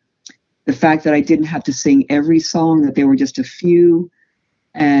 the fact that I didn't have to sing every song, that there were just a few,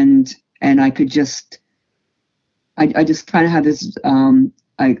 and I could just, I just kind of have this.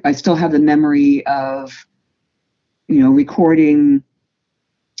 I still have the memory of, recording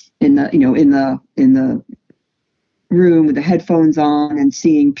in the room with the headphones on and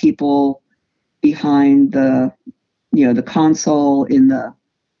seeing people behind the console in the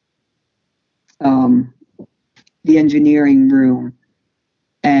engineering room,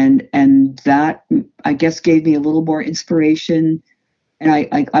 and that, I guess, gave me a little more inspiration,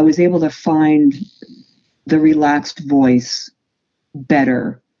 and I was able to find the relaxed voice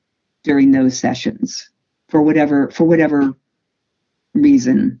better during those sessions for whatever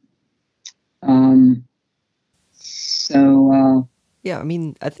reason. Yeah, I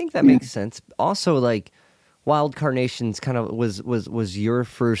mean, I think that makes sense. Also, like, Wild Carnations kind of was your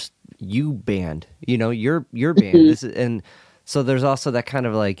first band, your band. This is, and so there's also that kind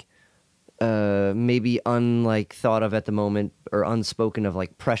of like maybe unlike thought of at the moment or unspoken of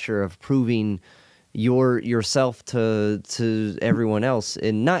like pressure of proving yourself to everyone else,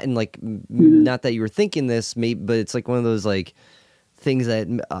 and not in like not that you were thinking this, maybe, but it's like one of those like things that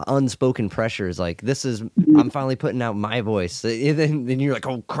unspoken pressures, like this is I'm finally putting out my voice, and then you're like,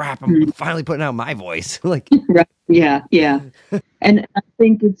 oh crap, I'm finally putting out my voice. Like, right. Yeah. And I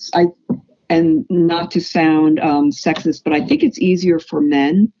think and not to sound sexist, but I think it's easier for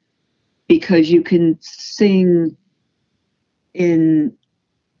men because you can sing in,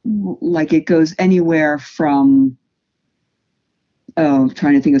 like, it goes anywhere from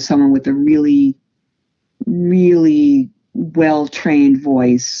trying to think of someone with a really really well-trained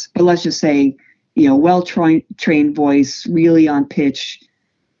voice, but let's just say, well-trained voice, really on pitch,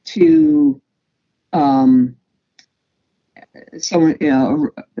 to someone,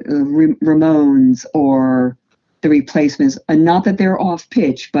 Ramones or the Replacements, and not that they're off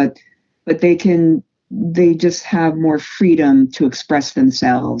pitch, but they just have more freedom to express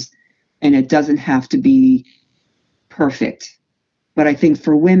themselves, and it doesn't have to be perfect. But I think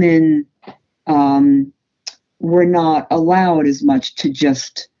for women, we're not allowed as much to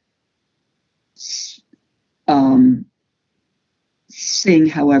just sing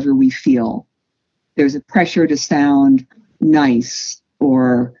however we feel. There's a pressure to sound nice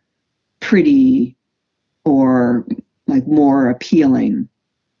or pretty or like more appealing.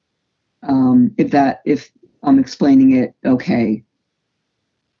 If I'm explaining it okay.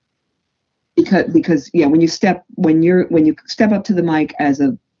 Because yeah, when you step up to the mic as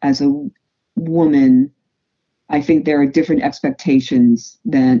a woman, I think there are different expectations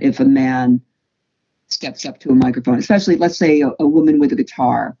than if a man steps up to a microphone, especially, let's say, a woman with a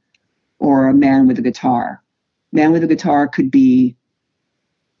guitar or a man with a guitar. Man with a guitar could be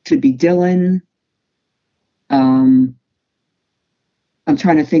Dylan. I'm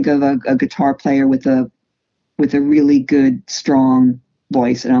trying to think of a guitar player with a really good, strong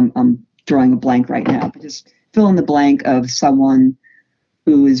voice, and I'm drawing a blank right now. But just fill in the blank of someone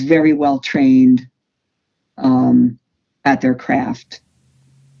who is very well trained at their craft.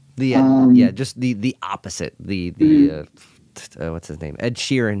 Just the opposite. What's his name? Ed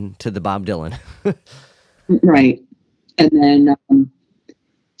Sheeran to the Bob Dylan. Right. And then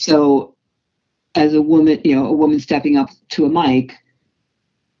so as a woman stepping up to a mic,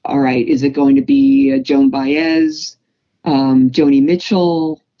 all right, is it going to be Joan Baez, Joni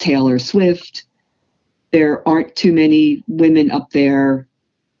Mitchell, Taylor Swift? There aren't too many women up there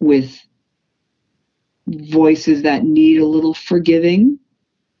with voices that need a little forgiving,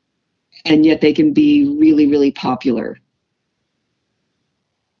 and yet they can be really, really popular.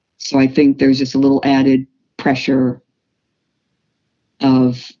 So I think there's just a little added pressure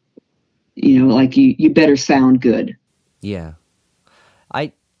of, like you better sound good. Yeah.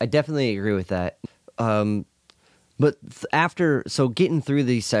 I definitely agree with that. But so getting through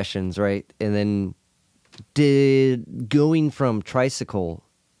these sessions, right, and then going from Tricycle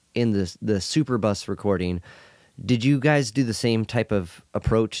in the Superbus recording, did you guys do the same type of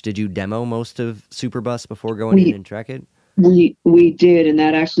approach? Did you demo most of Superbus before going in and track it? We did, and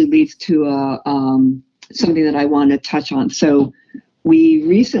that actually leads to something that I want to touch on. So we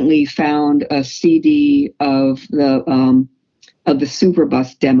recently found a CD of the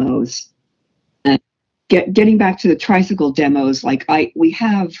Superbus demos. And getting back to the Tricycle demos, we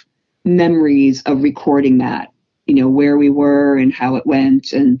have memories of recording that, where we were and how it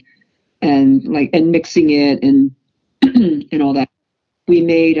went, and mixing it and and all that. We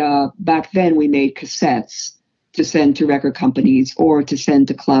made back then we made cassettes to send to record companies or to send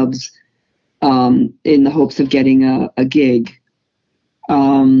to clubs in the hopes of getting a gig.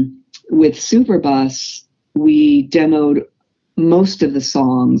 With Superbus, we demoed most of the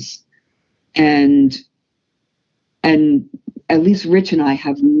songs, and at least Rich and I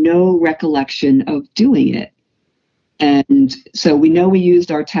have no recollection of doing it. And so we know we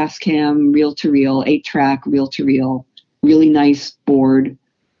used our Tascam reel-to-reel, 8-track reel-to-reel, really nice board.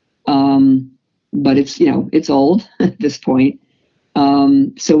 But it's old at this point.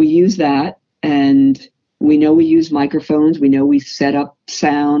 So we use that, and we know we use microphones. We know we set up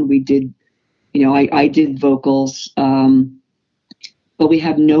sound. We did, I did vocals, but we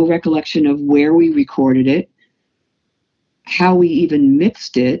have no recollection of where we recorded it, how we even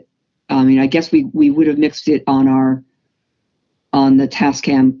mixed it. I mean, I guess we would have mixed it on the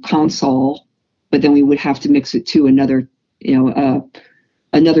Tascam console, but then we would have to mix it to another,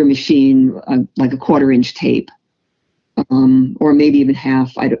 another machine, like a 1/4-inch tape, or maybe even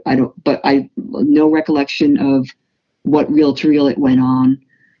half. I don't, but no recollection of what reel-to-reel it went on.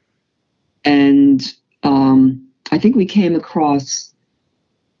 And I think we came across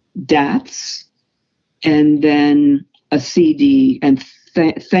DATs and then a CD, and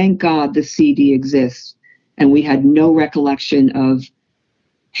thank God the CD exists. And we had no recollection of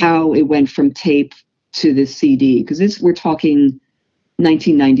how it went from tape to the CD, because we're talking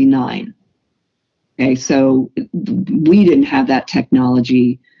 1999. Okay, so we didn't have that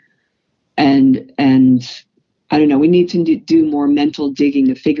technology, and I don't know. We need to do more mental digging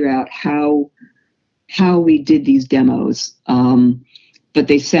to figure out how we did these demos. But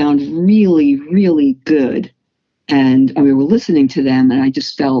they sound really, really good, and we were listening to them, and I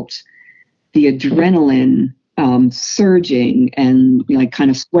just felt the adrenaline surging, and kind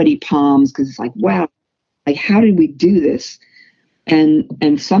of sweaty palms, because it's like, wow, like, how did we do this?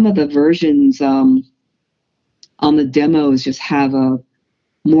 And some of the versions on the demos just have a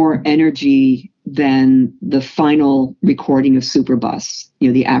more energy than the final recording of Superbus,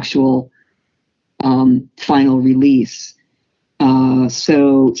 the actual final release.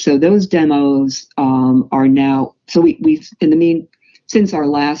 So those demos are now. So we since our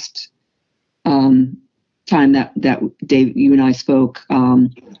last time that Dave, you and I spoke,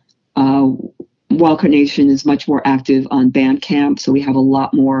 Wild Carnation is much more active on Bandcamp, so we have a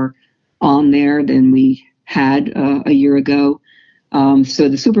lot more on there than we had a year ago. So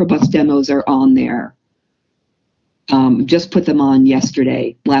the Superbus demos are on there. Just put them on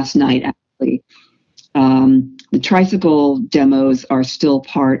last night actually. The Tricycle demos are still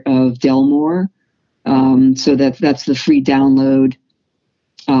part of Delmore, so that's the free download.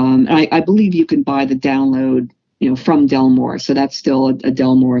 I believe you can buy the download, from Delmore, so that's still a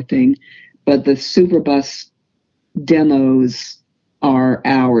Delmore thing. But the Superbus demos are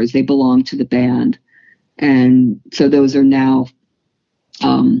ours; they belong to the band, and so those are now,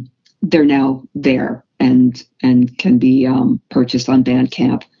 they're now there and can be purchased on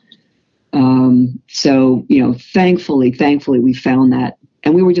Bandcamp. So thankfully we found that,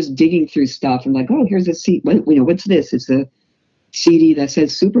 and we were just digging through stuff and like, oh, here's a CD. What's this? It's a CD that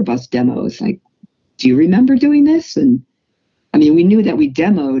says Superbus demos. Like, do you remember doing this? And I mean, we knew that we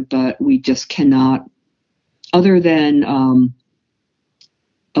demoed, but we just cannot. Other than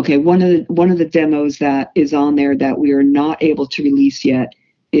one of the demos that is on there that we are not able to release yet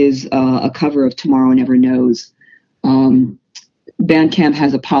is a cover of Tomorrow Never Knows. Bandcamp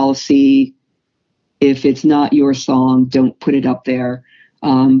has a policy: if it's not your song, don't put it up there.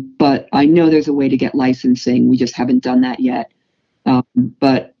 But I know there's a way to get licensing. We just haven't done that yet.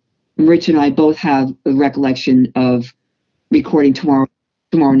 But Rich and I both have a recollection of recording Tomorrow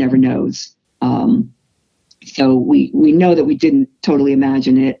Never Knows. So we know that we didn't totally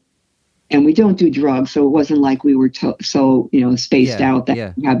imagine it, and we don't do drugs, so it wasn't like we were spaced out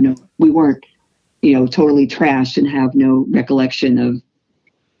that we weren't totally trashed and have no recollection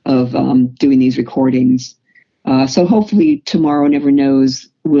of doing these recordings. So hopefully Tomorrow Never Knows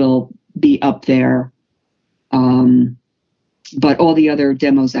will be up there. But all the other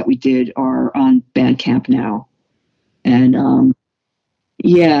demos that we did are on Bandcamp now. And and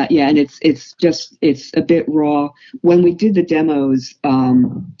it's a bit raw. When we did the demos,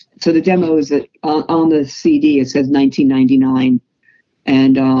 so the demos that on the CD, it says 1999,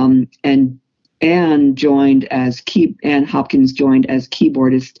 and Anne Hopkins joined as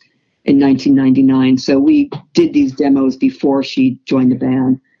keyboardist in 1999. So we did these demos before she joined the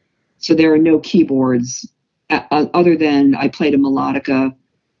band. So there are no keyboards other than I played a melodica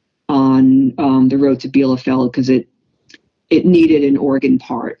on the Road to Bielefeld because it needed an organ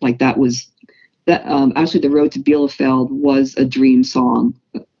part. Like that actually the Road to Bielefeld was a dream song.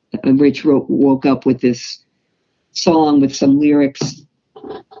 Rich woke up with this song with some lyrics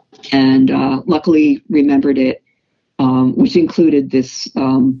and luckily remembered it, which included this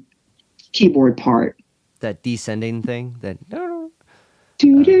keyboard part. That descending thing that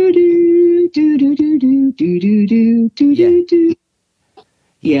do do do do do do do do do do do.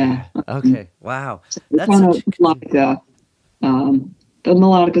 Yeah. Okay. Wow. That's such melodica. The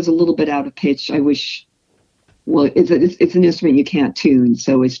melodica is a little bit out of pitch. I wish. Well, it's an instrument you can't tune,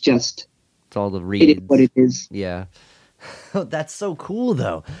 so it's all the reeds. It is what it is. Yeah. That's so cool,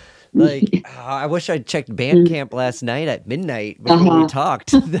 though. Like, I wish I'd checked Bandcamp last night at midnight before we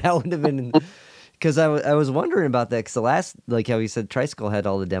talked. That would have been, because I was wondering about that. Because the last, like how you said, Tricycle had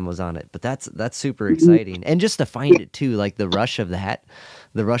all the demos on it, but that's super exciting, and just to find it too, like the rush of that,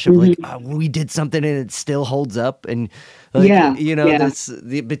 the rush of like, oh, we did something and it still holds up, and like,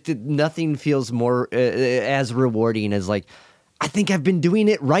 but nothing feels more as rewarding as like, I think I've been doing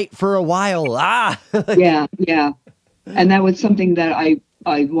it right for a while. Yeah. And that was something that I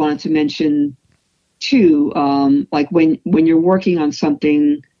wanted to mention too. Like when you're working on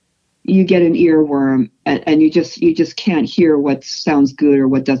something, you get an earworm and you just can't hear what sounds good or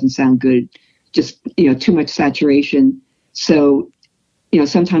what doesn't sound good. Just, too much saturation. So,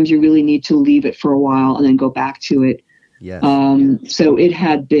 sometimes you really need to leave it for a while and then go back to it. Yes. So it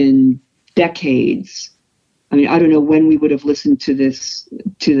had been decades. I mean, I don't know when we would have listened to the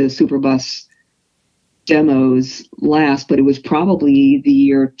Superbus demos last, but it was probably the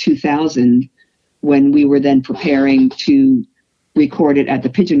year 2000 when we were then preparing to record it at the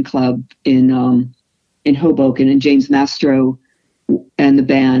Pigeon Club in Hoboken, and James Mastro and the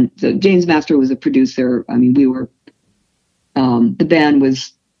band. So James Mastro was a producer. I mean, we were the band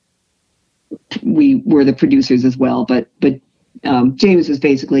we were the producers as well, but James was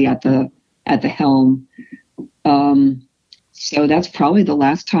basically at the helm. So that's probably the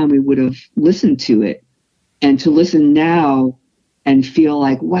last time we would have listened to it. And to listen now and feel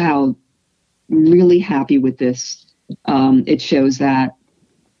like, wow, really happy with this. It shows that,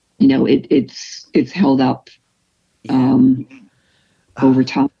 you know, it's held up over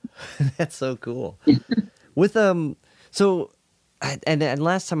time. That's so cool. With so and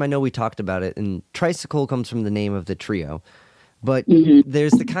last time I know we talked about it, and tricycle comes from the name of the trio, but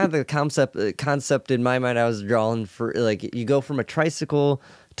there's the kind of the concept in my mind I was drawing for, like, you go from a tricycle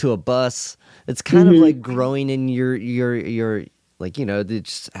to a bus. It's kind of like growing in your like, you know,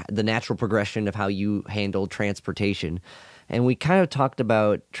 the natural progression of how you handle transportation. And we kind of talked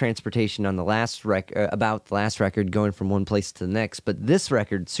about transportation on the last record, going from one place to the next. But this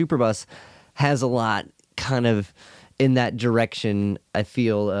record, Superbus, has a lot kind of in that direction, I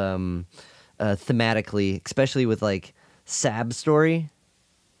feel, thematically, especially with, like, Sab Story.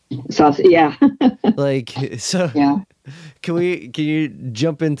 So, yeah. Like, so Yeah. Can you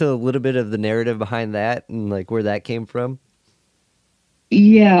jump into a little bit of the narrative behind that and, like, where that came from?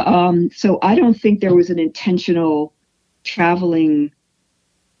 Yeah. So I don't think there was an intentional traveling.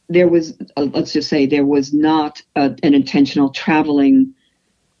 There was, let's just say, there was not an intentional traveling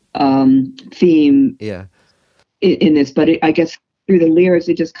theme. Yeah. In this, but I guess through the lyrics,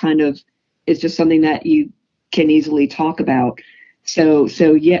 it just kind of is just something that you can easily talk about. So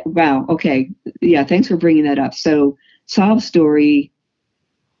yeah, wow, okay, yeah, thanks for bringing that up. So Sob Story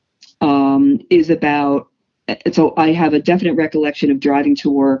is about. So I have a definite recollection of driving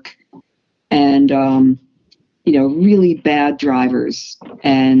to work, and you know, really bad drivers,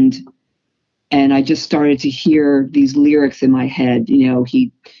 and I just started to hear these lyrics in my head. You know,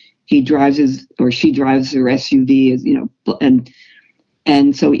 he drives his, or she drives her SUV, as you know,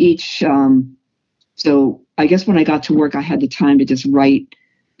 and so each so I guess when I got to work, I had the time to just write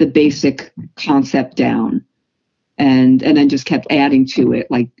the basic concept down, and then just kept adding to it.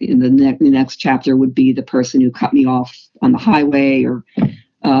 Like in the next chapter would be the person who cut me off on the highway, or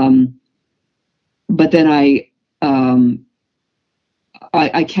but then I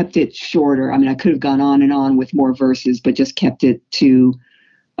kept it shorter. I mean, I could have gone on and on with more verses, but just kept it to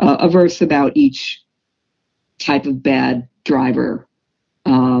a verse about each type of bad driver.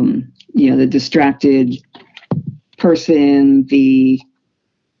 You know, the distracted person, the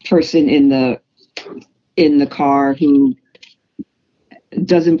person in the car who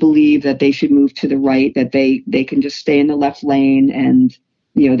doesn't believe that they should move to the right, that they can just stay in the left lane, and,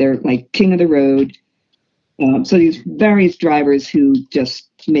 you know, they're like king of the road. So these various drivers who just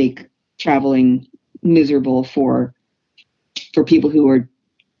make traveling miserable for people who are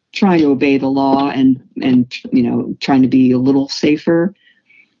trying to obey the law and you know, trying to be a little safer.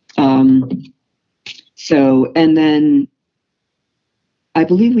 So, and then I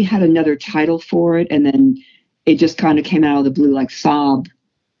believe we had another title for it, and then it just kind of came out of the blue, like Sob,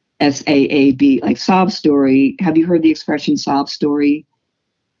 SAAB, like Sob Story. Have you heard the expression Sob Story?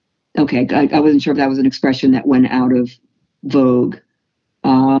 Okay, I wasn't sure if that was an expression that went out of vogue.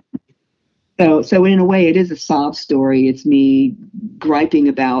 So in a way, it is a sob story. It's me griping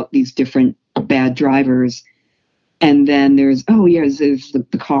about these different bad drivers. And then there's the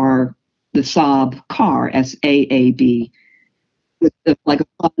car, the Sob car, SAAB, with like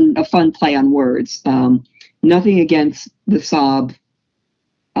a fun play on words. Nothing against the Sob,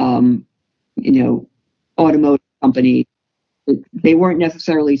 you know, automotive company. They weren't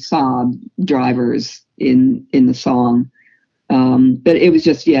necessarily Sob drivers in the song. But it was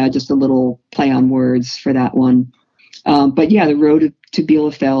just a little play on words for that one. But yeah, the road to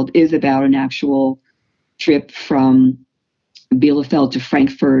Bielefeld is about an actual trip from Bielefeld to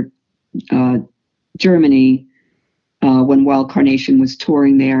Frankfurt, Germany, when Wild Carnation was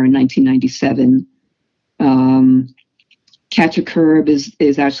touring there in 1997. Catch a Curb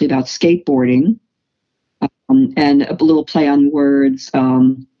is actually about skateboarding, and a little play on words.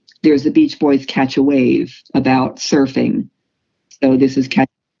 There's the Beach Boys' Catch a Wave about surfing. So this is Catch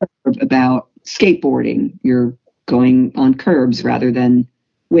a Curb about skateboarding. You're going on curbs rather than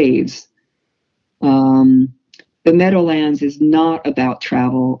waves. The Meadowlands is not about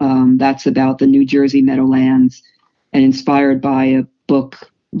travel. That's about the New Jersey Meadowlands, and inspired by a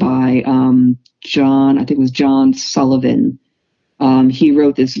book by John, I think it was John Sullivan. He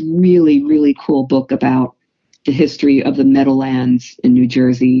wrote this really, really cool book about the history of the Meadowlands in New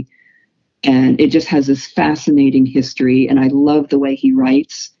Jersey. And it just has this fascinating history, and I love the way he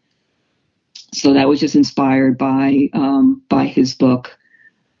writes. So that was just inspired by his book.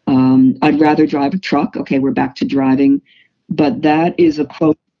 I'd rather drive a truck. Okay, we're back to driving. But that is a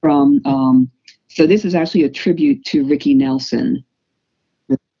quote from, so this is actually a tribute to Ricky Nelson.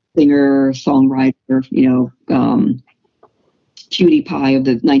 singer, songwriter, cutie pie of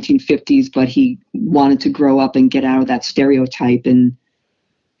the 1950s, but he wanted to grow up and get out of that stereotype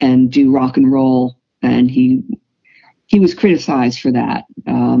and do rock and roll. And he was criticized for that.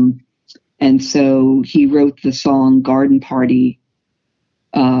 And so he wrote the song Garden Party.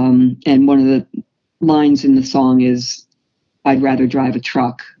 And one of the lines in the song is, I'd rather drive a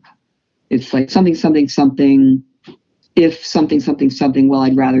truck. It's like something, something, something. If something, something, something, well,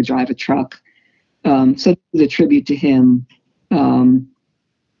 I'd rather drive a truck. So it's a tribute to him.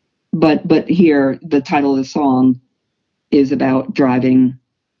 But here, the title of the song is about driving,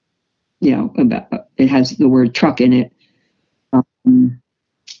 it has the word truck in it. And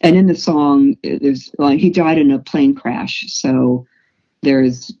in the song, he died in a plane crash. So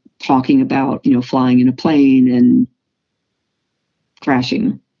there's talking about, flying in a plane and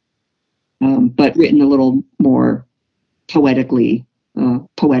crashing, but written a little more poetic,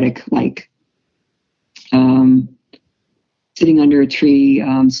 like, sitting under a tree,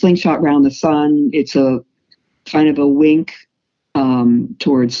 slingshot round the sun. It's a kind of a wink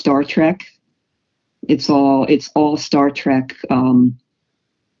towards Star Trek. It's all Star Trek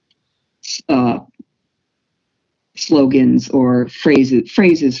slogans or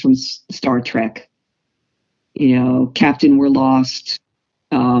phrases from Star Trek. Captain, we're lost.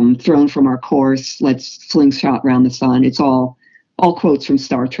 Thrown from our course. Let's slingshot round the sun. It's all quotes from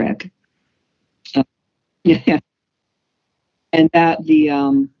Star Trek. Yeah. And that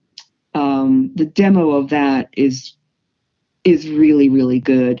the demo of that is really, really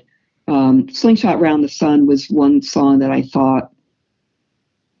good. Slingshot Round the Sun was one song that I thought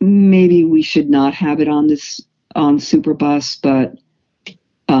maybe we should not have it on Superbus, but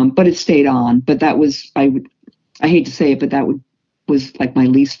it stayed on. But that was, I hate to say it, but that was like my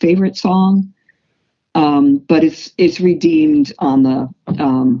least favorite song. But it's redeemed on the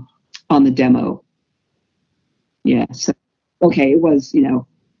demo. Yeah. So, okay. It was,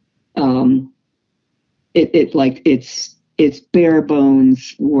 its bare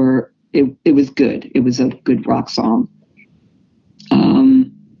bones were, it was good. It was a good rock song.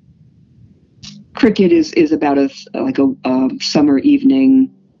 Cricket is about a summer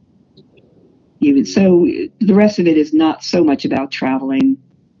evening. Even so, the rest of it is not so much about traveling.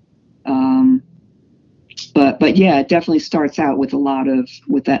 But yeah, it definitely starts out with a lot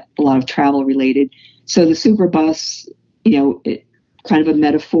of travel related. So the Superbus, it, kind of a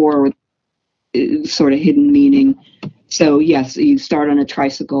metaphor, sort of hidden meaning. So yes, you start on a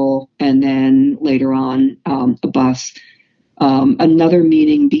tricycle and then later on a bus. Another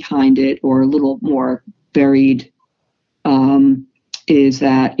meaning behind it, or a little more buried, is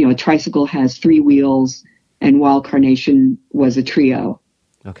that a tricycle has 3 wheels, and Wild Carnation was a trio.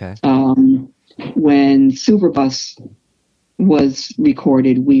 Okay. When Superbus was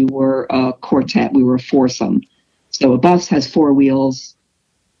recorded, we were a quartet. We were a foursome. So a bus has 4 wheels.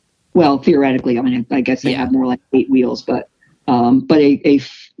 Well, theoretically, I guess they have more like 8 wheels, but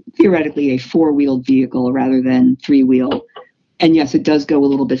theoretically a 4-wheeled vehicle rather than 3-wheel. And yes, it does go a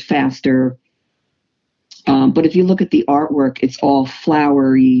little bit faster. But if you look at the artwork, it's all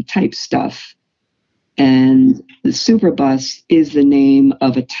flowery type stuff. And the Superbus is the name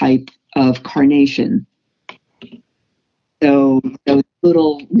of a type of carnation. So those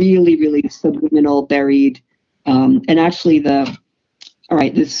little really, really subliminal buried, and actually and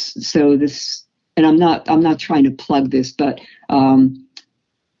I'm not trying to plug this, but I'm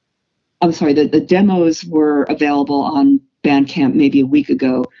sorry, the demos were available on Bandcamp maybe a week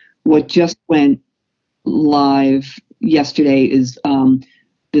ago. What just went live yesterday is the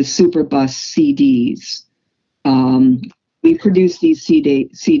Superbus CDs. We produced these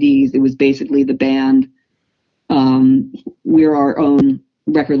CDs. It was basically the band. We're our own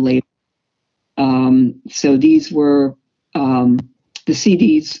record label. So these were the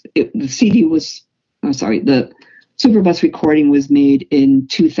CDs. The Superbus recording was made in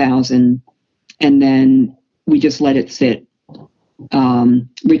 2000, and then we just let it sit.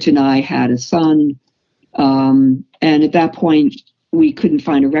 Rich and I had a son, and at that point we couldn't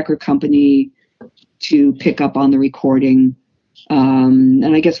find a record company to pick up on the recording.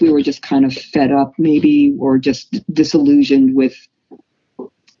 And I guess we were just kind of fed up maybe, or just disillusioned with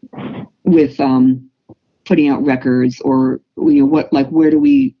putting out records, or where do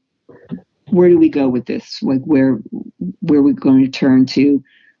we go with this? Like where are we going to turn to?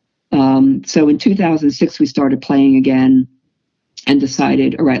 So in 2006 we started playing again and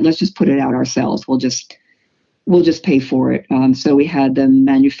decided, all right, let's just put it out ourselves. We'll just pay for it. So we had them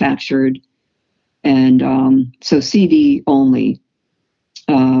manufactured, and so CD only.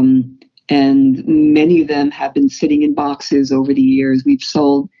 And many of them have been sitting in boxes over the years. We've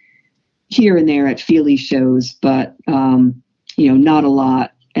sold here and there at Feelies shows, but not a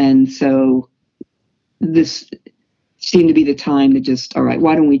lot. And so this seemed to be the time to just, all right,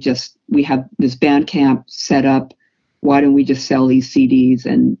 why don't we have this Bandcamp set up. Why don't we just sell these CDs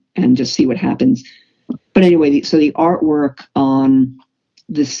and just see what happens? But anyway, so the artwork on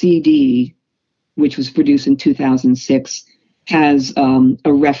the CD, which was produced in 2006, has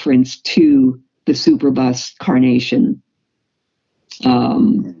a reference to the Superbus Carnation.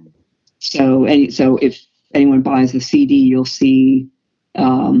 So if anyone buys the CD, you'll see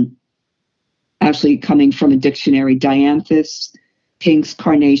actually coming from a dictionary, dianthus, pinks,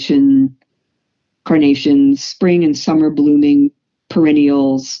 carnations, spring and summer blooming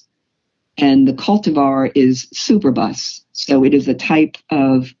perennials, and the cultivar is Superbus. So it is a type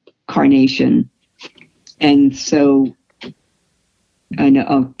of carnation. And so I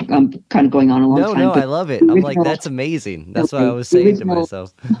know I'm kind of going on a long time. No, I love it. I'm like, that's amazing. That's what I was saying to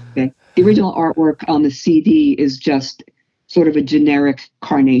myself. Okay. The original artwork on the CD is just sort of a generic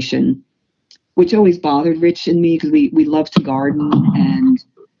carnation, which always bothered Rich and me because we love to garden,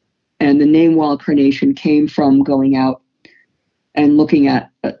 and the name Wild Carnation came from going out and looking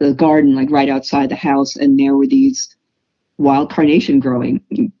at the garden, like right outside the house, and there were these wild carnations growing,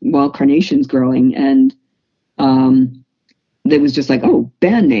 and it was just like, oh,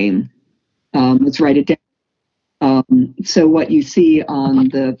 band name. Let's write it down. So what you see on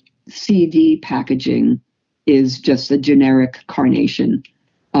the CD packaging is just a generic carnation.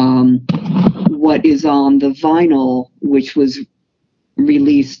 What is on the vinyl, which was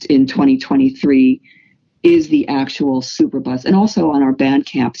released in 2023, is the actual Superbus. And also on our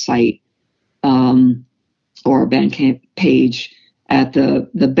Bandcamp site, or our Bandcamp page, at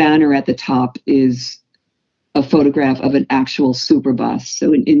the banner at the top is a photograph of an actual Superbus.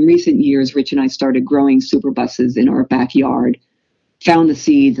 So in recent years, Rich and I started growing Superbuses in our backyard, found the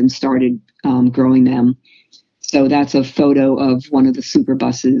seeds and started growing them. So that's a photo of one of the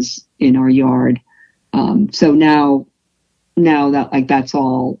Superbuses in our yard. So now that that's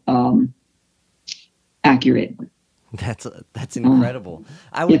all accurate. That's incredible.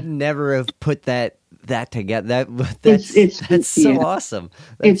 I would never have put that together. That's so awesome.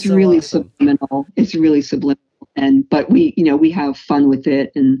 It's so really awesome. Subliminal. It's really subliminal. But we have fun with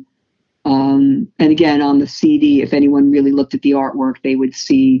it. And again, on the CD, if anyone really looked at the artwork, they would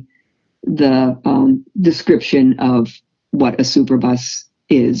see the description of what a Superbus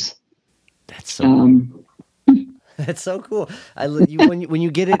is. That's so cool. That's so cool. When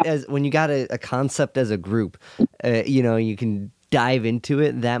you get it when you got a concept as a group, you can dive into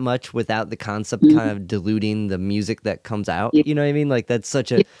it that much without the concept kind of diluting the music that comes out. You know what I mean? Like that's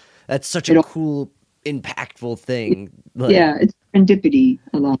such a cool, impactful thing. Like, it's serendipity,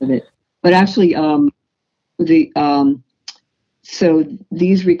 a lot of it. But actually, so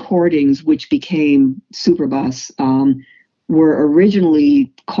these recordings, which became Superbus, were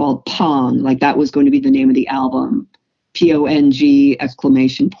originally called Pong, like that was going to be the name of the album, Pong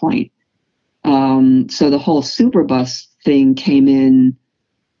exclamation point. So the whole Superbus thing came in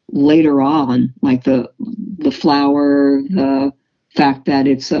later on, like the flower, the fact that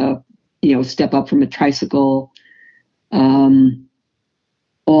it's a step up from a tricycle,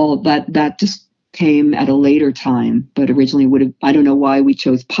 all that just came at a later time. But originally I don't know why we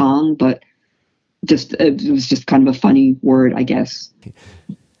chose Pong, but it was just kind of a funny word, I guess.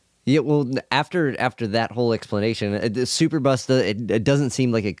 Yeah, well, after that whole explanation, the Superbus, it doesn't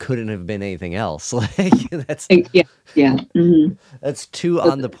seem like it couldn't have been anything else. Like that's Mm-hmm. That's too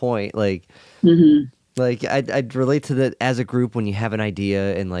on the point. Like, like I'd relate to that as a group when you have an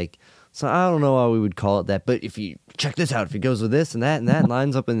idea and like, so I don't know how we would call it that, but if you check this out, if it goes with this and that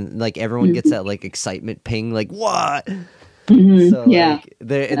lines up and like everyone gets that like excitement ping, like what? So like,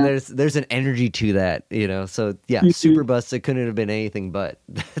 there's an energy to that, So Superbus, it couldn't have been anything but.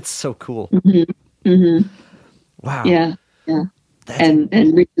 That's so cool. Wow. Yeah.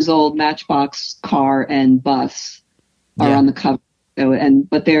 And Rich's old Matchbox car and bus are on the cover. So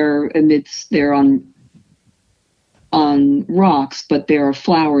but they're on rocks, but there are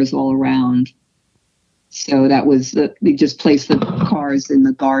flowers all around. So that was we just placed the cars in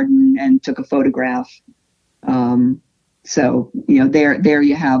the garden and took a photograph. So, there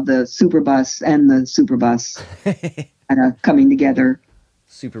you have the Superbus and the Superbus kind of coming together.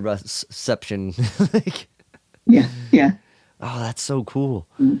 Superbusception. Yeah. Oh, that's so cool.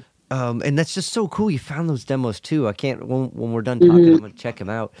 And that's just so cool. You found those demos too. I can't, when we're done talking, I'm going to check them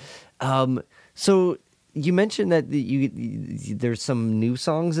out. So you mentioned that there's some new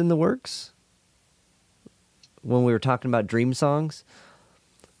songs in the works when we were talking about dream songs.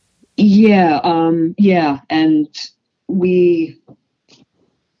 Yeah. And we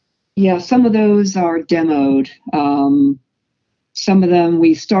Yeah, some of those are demoed. Some of them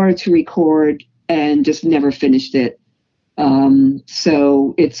we started to record and just never finished it.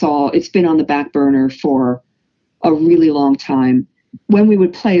 So it's been on the back burner for a really long time. When we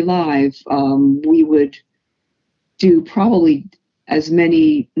would play live, we would do probably as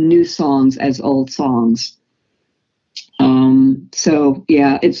many new songs as old songs. So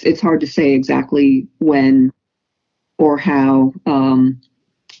yeah, it's hard to say exactly when or how.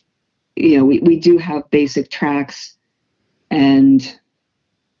 We do have basic tracks, and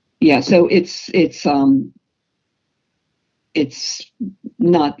yeah, so it's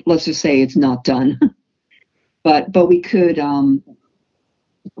not, let's just say it's not done. But we could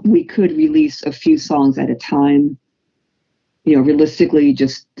release a few songs at a time. Realistically,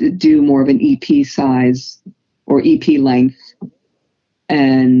 just do more of an EP size or EP length,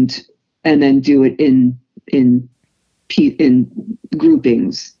 and then do it in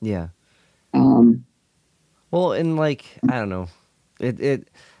groupings. Yeah. Um, Well, and like, I don't know,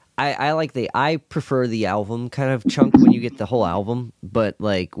 I prefer the album kind of chunk when you get the whole album, but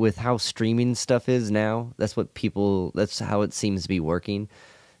like with how streaming stuff is now, that's how it seems to be working.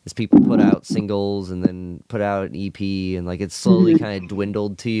 Is people put out singles and then put out an EP, and like it's slowly kind of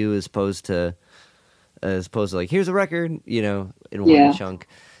dwindled to you as opposed to like, here's a record, in one chunk.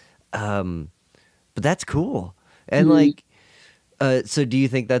 But that's cool. And like, so do you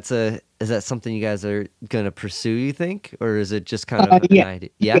think is that something you guys are going to pursue, you think? Or is it just kind of an idea?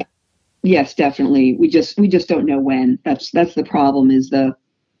 Yeah? Yes, definitely. We just don't know when. That's the problem, is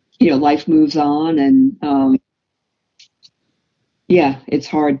life moves on, and it's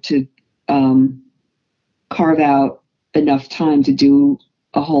hard to carve out enough time to do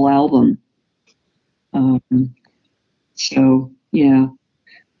a whole album. So yeah.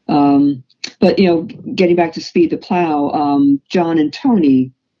 But getting back to Speed the Plough, John and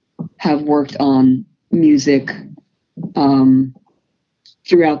Tony have worked on music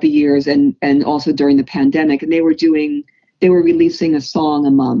throughout the years, and also during the pandemic, and they were releasing a song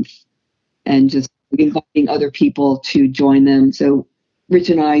a month and just inviting other people to join them. So Rich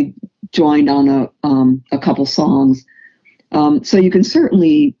and I joined on a couple songs. So you can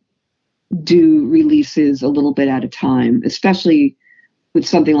certainly do releases a little bit at a time, especially with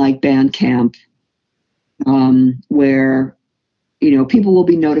something like Bandcamp, where people will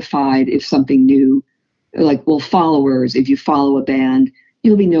be notified if something new, like, well, followers, if you follow a band,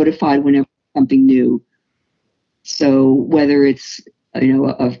 you'll be notified whenever something new. So whether it's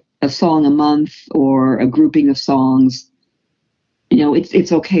a song a month or a grouping of songs,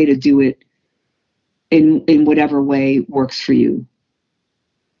 it's okay to do it in whatever way works for you.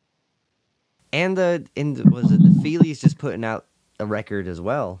 And was it the Feelies just putting out a record as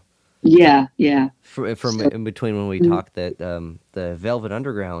well? Yeah. From in between when we talked, that the Velvet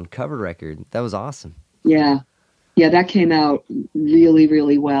Underground cover record, that was awesome. Yeah, that came out really,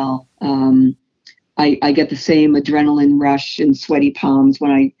 really well. I get the same adrenaline rush and sweaty palms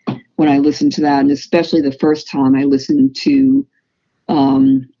when I listen to that, and especially the first time I listened to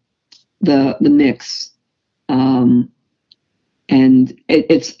the mix, and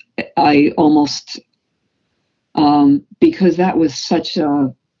I almost because that was such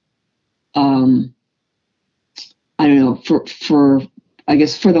a I don't know, for I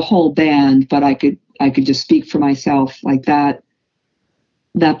guess for the whole band, but I could just speak for myself, like that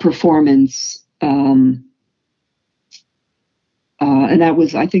performance, and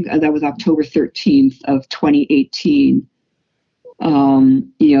I think that was October 13th of 2018.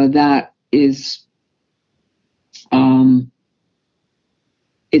 That is,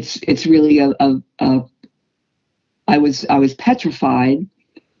 it's really I was petrified,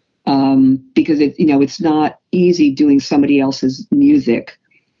 because it's not easy doing somebody else's music,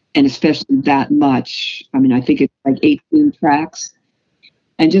 and especially that much. I mean, I think it's like 18 tracks,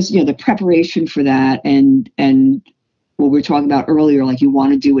 and just the preparation for that, and what we were talking about earlier, like, you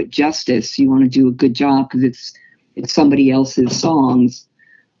want to do it justice, you want to do a good job because it's somebody else's songs.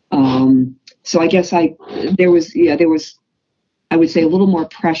 So I guess there was I would say a little more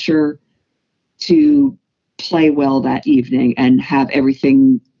pressure to play well that evening and have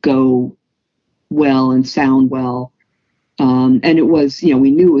everything go well and sound well. And it was,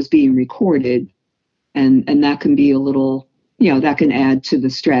 we knew it was being recorded, and that can be a little, that can add to the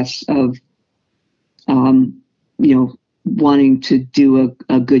stress of, wanting to do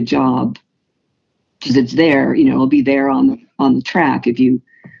a good job, because it's there, it'll be there on the track if you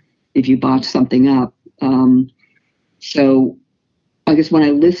botch something up. So I guess when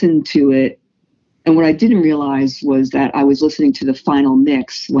I listened to it, and what I didn't realize was that I was listening to the final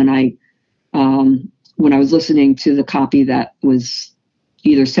mix when I was listening to the copy that was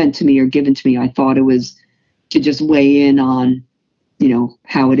either sent to me or given to me. I thought it was to just weigh in on,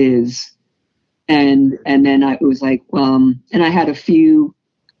 how it is. And then it was like, and I had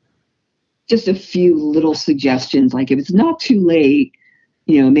just a few little suggestions, like if it's not too late,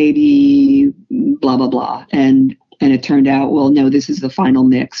 maybe blah, blah, blah. And it turned out, well, no, this is the final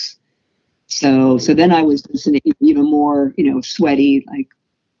mix. So then I was listening even more, sweaty, like,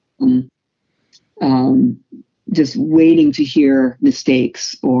 just waiting to hear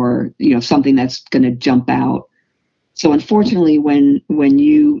mistakes or, something that's going to jump out. So unfortunately, when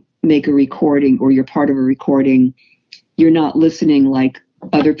you make a recording or you're part of a recording, you're not listening like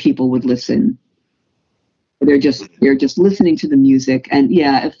other people would listen. They're just listening to the music. And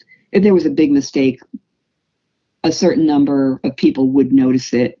yeah, if there was a big mistake, a certain number of people would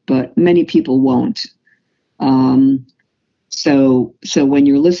notice it, but many people won't. So when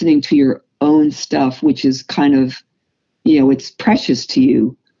you're listening to your own stuff, which is kind of, it's precious to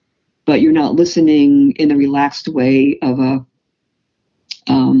you, but you're not listening in the relaxed way of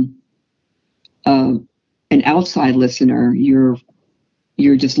an outside listener. You're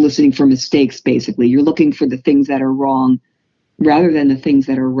just listening for mistakes, basically. You're looking for the things that are wrong rather than the things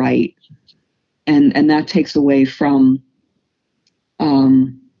that are right. And that takes away from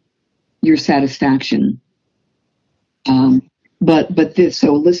your satisfaction. But this,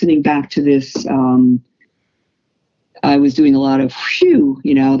 so listening back to this, I was doing a lot of phew,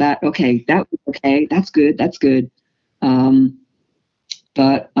 that was okay, that's good.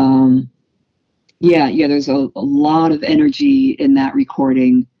 Yeah, there's a lot of energy in that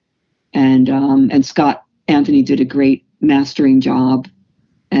recording, and Scott Anthony did a great mastering job.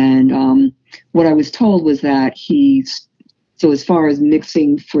 And what I was told was that so as far as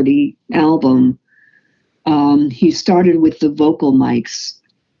mixing for the album, he started with the vocal mics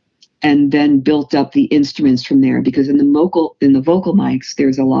and then built up the instruments from there, because in the vocal mics,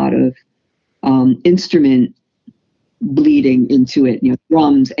 there's a lot of instrument bleeding into it,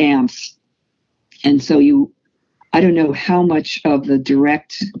 drums, amps. And so I don't know how much of the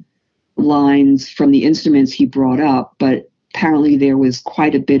direct lines from the instruments he brought up, but apparently there was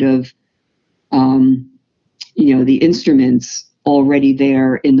quite a bit of, the instruments already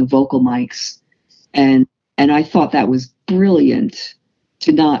there in the vocal mics. And I thought that was brilliant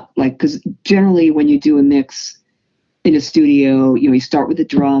to not because generally when you do a mix in a studio, you start with the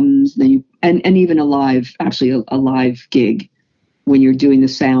drums, then and even a live gig, when you're doing the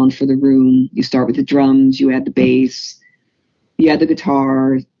sound for the room, you start with the drums, you add the bass, you add the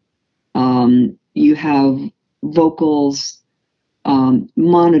guitar, you have vocals,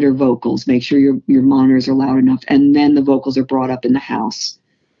 monitor vocals, make sure your monitors are loud enough, and then the vocals are brought up in the house.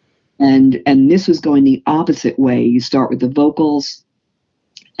 And this was going the opposite way. You start with the vocals,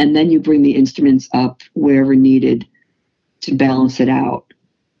 and then you bring the instruments up wherever needed to balance it out.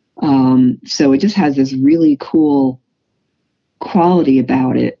 So it just has this really cool quality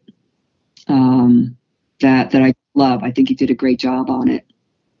about it that I love. I think he did a great job on it.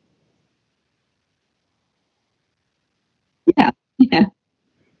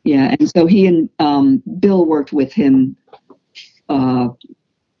 Yeah. And so he and Bill worked with him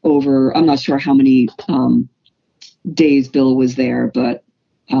over, I'm not sure how many days Bill was there, but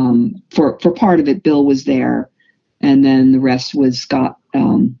for part of it, Bill was there, and then the rest was Scott,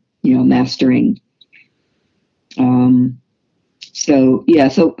 mastering. So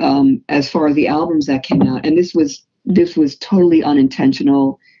as far as the albums that came out, and this was totally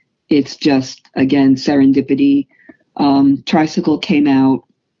unintentional. It's just, again, serendipity. Tricycle came out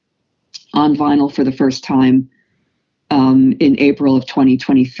on vinyl for the first time in April of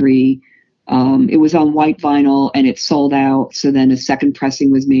 2023. It was on white vinyl and it sold out. So then a second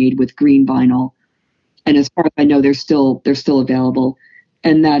pressing was made with green vinyl. And as far as I know, they're still available.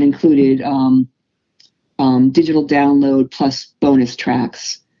 And that included digital download plus bonus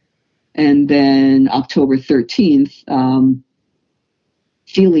tracks. And then October 13th,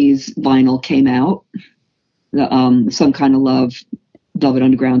 Feelies vinyl came out, Some Kind of Love, Velvet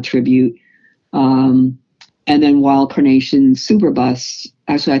Underground tribute. And then Wild Carnation Superbus,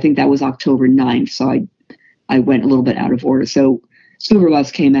 actually, I think that was October 9th. So I went a little bit out of order. So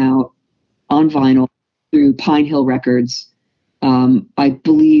Superbus came out on vinyl through Pine Hill Records. I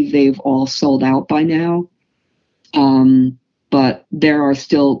believe they've all sold out by now. But there are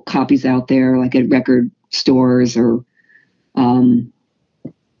still copies out there, like at record stores or,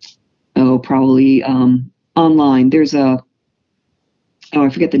 probably online. There's I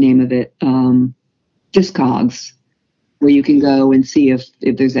forget the name of it, Discogs, where you can go and see if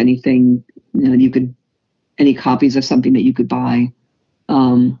there's anything, any copies of something that you could buy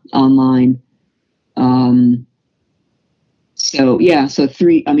online. So yeah, so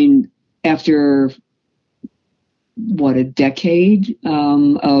three. I mean, after what, a decade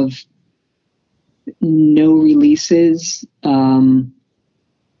of no releases. Trying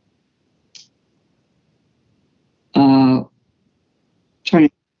to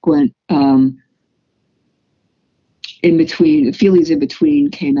think when in between, Feelies in between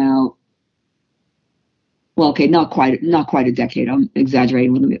came out. Well, okay, not quite a decade. I'm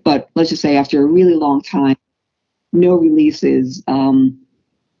exaggerating a little bit, but let's just say after a really long time, no releases.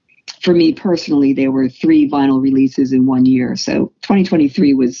 For me personally, there were 3 vinyl releases in 1 year. So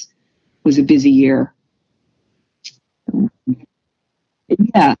 2023 was a busy year.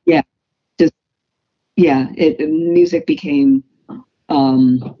 Yeah, yeah, just yeah. Music became,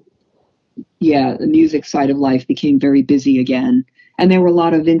 yeah, the music side of life became very busy again. And there were a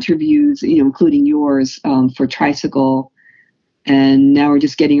lot of interviews, including yours, for Tricycle. And now we're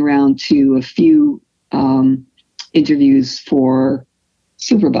just getting around to a few interviews for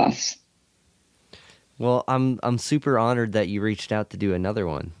Superbus. Well, I'm super honored that you reached out to do another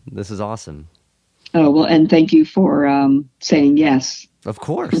one. This is awesome. Oh, well, and thank you for saying yes. Of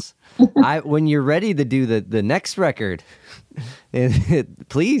course. When you're ready to do the next record,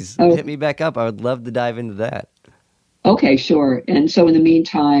 please hit me back up. I would love to dive into that. Okay, sure. And so in the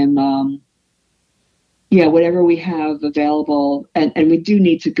meantime, yeah, whatever we have available, and we do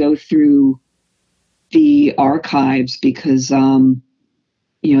need to go through the archives because there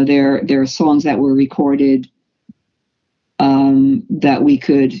are songs that were recorded that we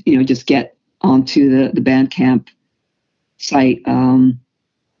could just get onto the Bandcamp site.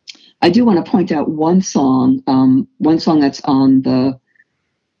 I do want to point out one song that's on the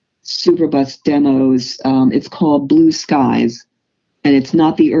Superbus demos. It's called Blue Skies, and it's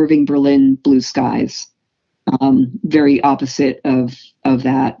not the Irving Berlin Blue Skies. Very opposite of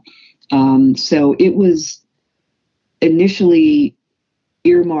that. So it was initially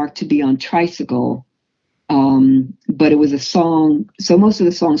earmarked to be on Tricycle, but it was a song. So most of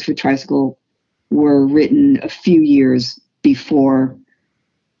the songs for Tricycle were written a few years before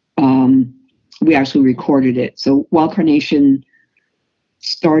we actually recorded it. So Wild Carnation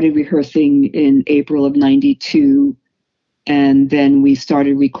started rehearsing in April of '92, and then we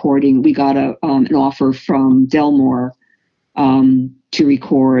started recording. We got an offer from Delmore to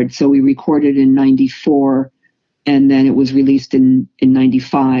record. So we recorded in '94, and then it was released in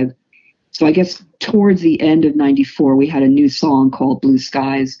 '95. So I guess towards the end of '94, we had a new song called Blue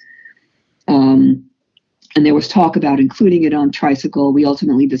Skies. And there was talk about including it on Tricycle. We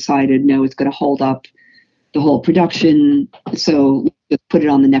ultimately decided, no, it's going to hold up the whole production. So let's put it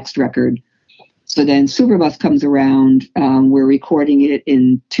on the next record. So then Superbus comes around. We're recording it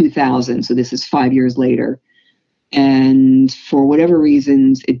in 2000. So this is 5 years later. And for whatever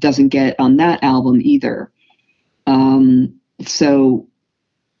reasons, it doesn't get on that album either. So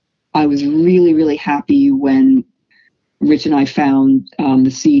I was really, really happy when Rich and I found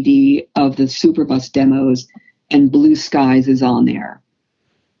the CD of the Superbus demos, and Blue Skies is on there.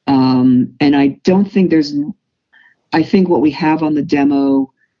 And I don't think I think what we have on the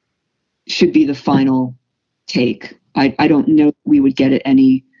demo should be the final take. I don't know we would get it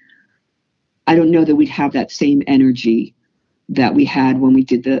I don't know that we'd have that same energy that we had when we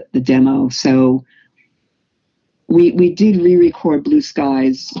did the demo. So we did re-record Blue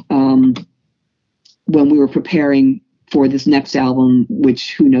Skies when we were preparing for this next album,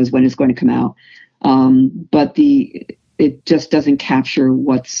 which who knows when it's going to come out. But it just doesn't capture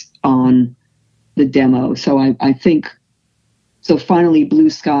what's on the demo. So I think, so finally Blue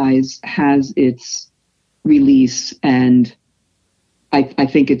Skies has its release, and I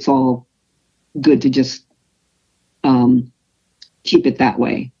think it's all good to just keep it that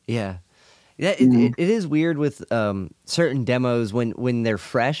way. Yeah. Yeah, it is weird with certain demos when they're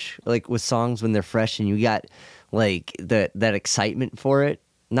fresh, like with songs when they're fresh and you got like that excitement for it.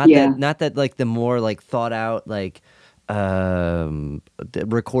 Not that like the more like thought out like the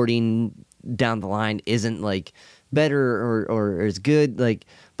recording down the line isn't like better or as good, like,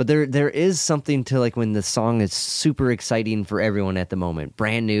 but there is something to like when the song is super exciting for everyone at the moment,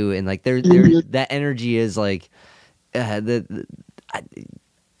 brand new, and like there that energy is like I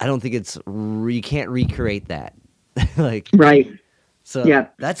don't think you can't recreate that. Like, right. So yeah,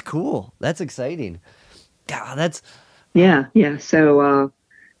 that's cool. That's exciting. God, that's yeah. So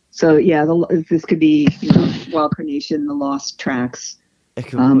yeah, this could be Wild Carnation, the Lost Tracks,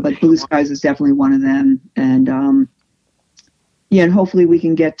 but Blue Skies is definitely one of them. And and hopefully we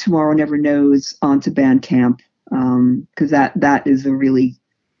can get Tomorrow Never Knows onto Bandcamp, because that was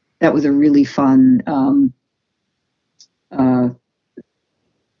a really fun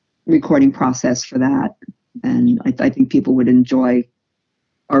recording process for that. and I think people would enjoy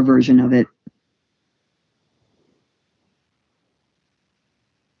our version of it.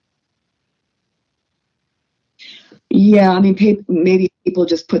 Yeah, I mean, maybe people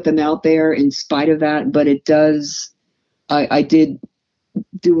just put them out there in spite of that, but it does. I did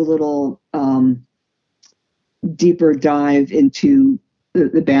do a little deeper dive into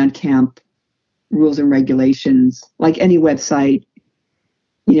the Bandcamp rules and regulations. Like any website,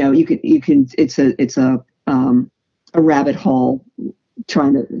 you can. It's a rabbit hole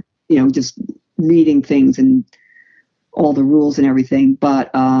trying to just reading things and all the rules and everything.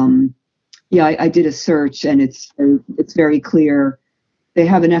 But yeah, I did a search, and it's very clear. They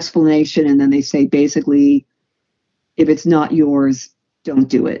have an explanation, and then they say basically, if it's not yours, don't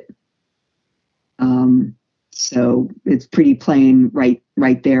do it. So it's pretty plain right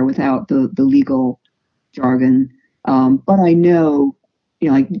there without the legal jargon. But I know,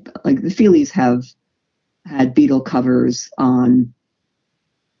 like the Feelies have had Beatle covers on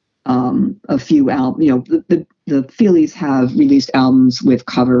a few albums. The Feelies have released albums with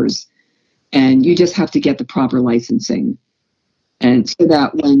covers, and you just have to get the proper licensing. And so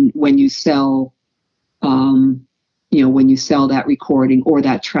that when you sell, when you sell that recording or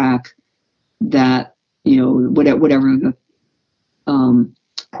that track, that whatever the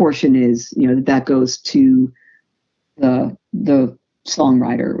portion is, that goes to the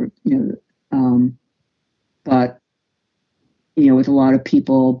songwriter. But with a lot of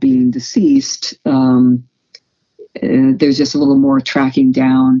people being deceased, there's just a little more tracking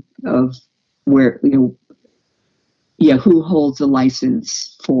down of where who holds the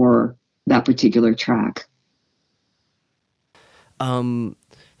license for that particular track.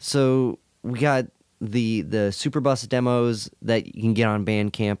 So we got the Superbus demos that you can get on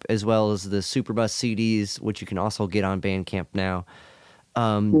Bandcamp, as well as the Superbus CDs, which you can also get on Bandcamp now.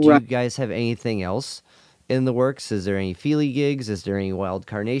 Do you guys have anything else in the works? Is there any Feely gigs? Is there any Wild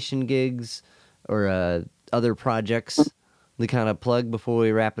Carnation gigs, or other projects to kind of plug before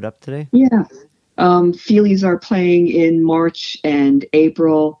we wrap it up today? Yeah. Feelies are playing in March and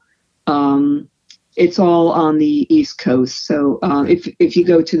April. It's all on the East Coast. So if you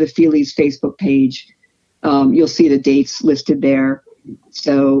go to the Feelies Facebook page, you'll see the dates listed there.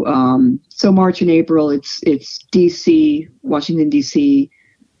 So March and April, it's DC, Washington DC,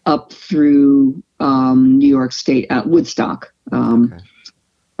 up through New York State at Woodstock.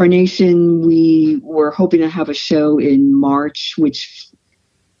 Carnation, we were hoping to have a show in March, which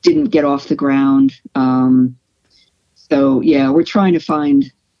didn't get off the ground. So yeah, we're trying to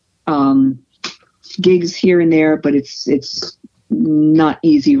find gigs here and there, but it's not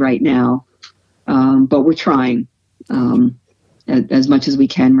easy right now. But we're trying as much as we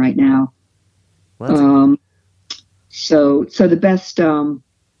can right now. So the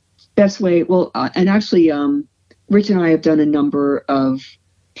best way, and actually, Rich and I have done a number of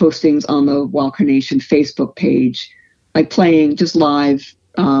postings on the Wild Carnation Facebook page, like playing just live,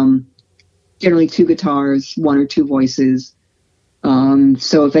 generally 2 guitars, 1 or 2 voices.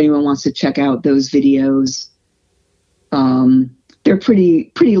 So if anyone wants to check out those videos, they're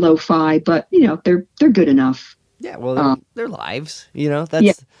pretty lo-fi, but they're good enough. Yeah, well, they're lives,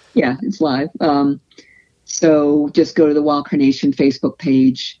 that's yeah, it's live. So just go to the Wild Carnation Facebook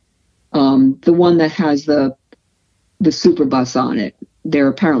page. The one that has the Superbus on it. There are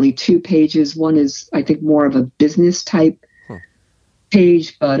apparently 2 pages. One is, I think, more of a business type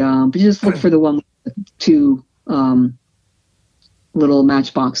page, but just look for the one with 2 little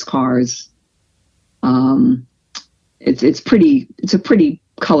Matchbox cars. It's a pretty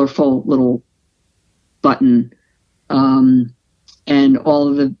colorful little button, and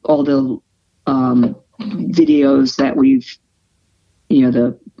all the videos that we've,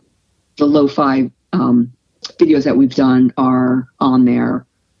 the lo-fi videos that we've done are on there.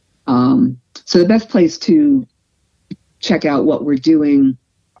 So the best place to check out what we're doing,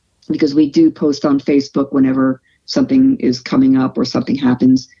 because we do post on Facebook whenever something is coming up or something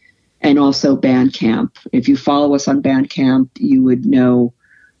happens, and also Bandcamp. If you follow us on Bandcamp, you would know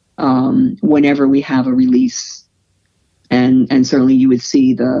whenever we have a release, and certainly you would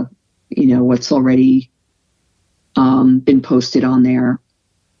see the what's already been posted on there.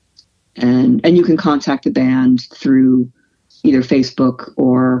 And you can contact the band through either Facebook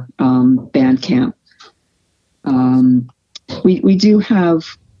or Bandcamp.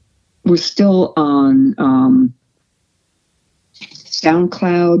 We're still on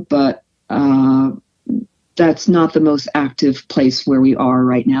SoundCloud, but that's not the most active place where we are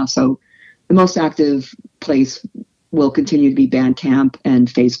right now. So the most active place will continue to be Bandcamp and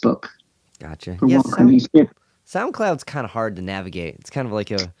Facebook. Gotcha. Yes, SoundCloud's kind of hard to navigate. It's kind of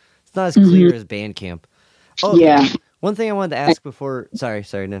like it's not as clear as Bandcamp. Oh, Yeah. one thing I wanted to ask before. Sorry,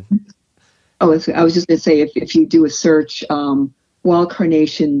 Nan. Oh, I was just going to say, if you do a search, Wild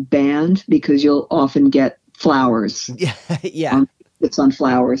Carnation band, because you'll often get flowers. Yeah, yeah. It's on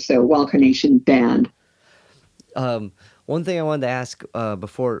flowers, so Wild Carnation band. One thing I wanted to ask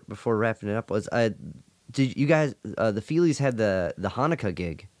before wrapping it up was, did you guys the Feelies had the Hanukkah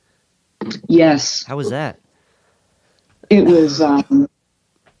gig? Yes. How was that? It was.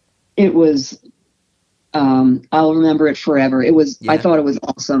 I'll remember it forever. It was. Yeah. I thought it was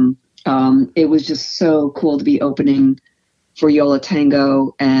awesome. It was just so cool to be opening for Yola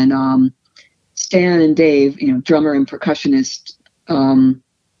Tango, and Stan and Dave, drummer and percussionist,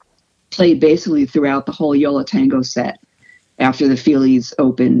 played basically throughout the whole Yola Tango set after the Feelies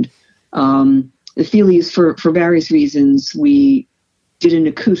opened. The Feelies, for various reasons, we did an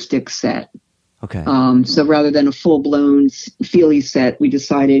acoustic set. Okay. So rather than a full-blown Feelies set, we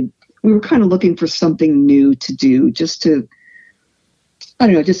decided we were kind of looking for something new to do, just to, I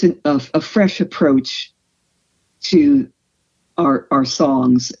don't know, just a fresh approach to our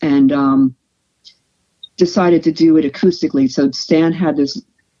songs, and decided to do it acoustically. So Stan had this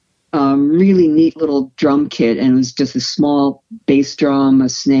really neat little drum kit, and it was just a small bass drum, a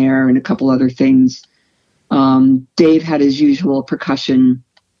snare, and a couple other things. Dave had his usual percussion.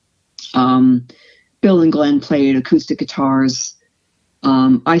 Bill and Glenn played acoustic guitars.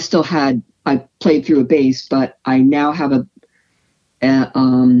 I played through a bass, but I now have a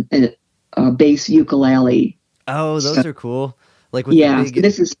bass ukulele. Oh, those are cool. Like with yeah, the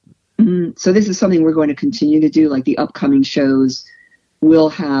big... so this is something we're going to continue to do. Like the upcoming shows, we'll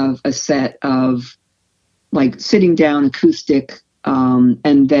have a set of like sitting down acoustic,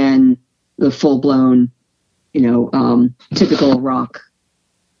 and then the full blown, typical rock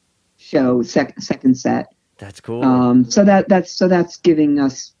show second set. That's cool. So that's giving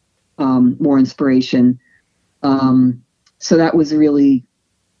us more inspiration. So that was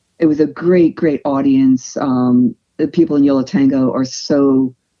it was a great audience. The people in Yola Tango are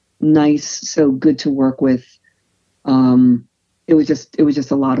so nice, so good to work with. It was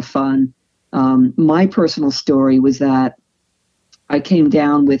just a lot of fun. My personal story was that I came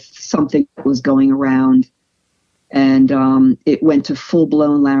down with something that was going around, and it went to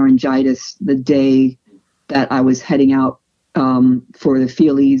full-blown laryngitis the day that I was heading out for the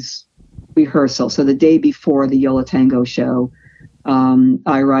Feelies rehearsal. So the day before the Yola Tango show,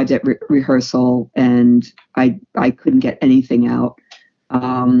 I arrived at rehearsal, and I couldn't get anything out.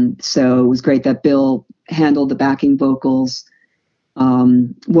 So it was great that Bill handled the backing vocals.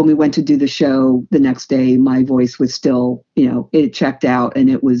 When we went to do the show the next day, my voice was still, it checked out, and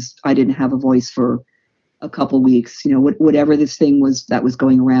I didn't have a voice for a couple weeks. Whatever this thing was that was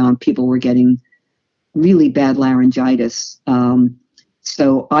going around, people were getting really bad laryngitis.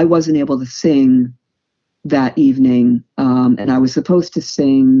 So I wasn't able to sing that evening, and I was supposed to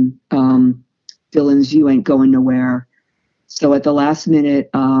sing Dylan's "You Ain't Going Nowhere." So at the last minute,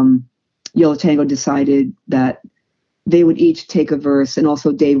 Yola Tango decided that they would each take a verse, and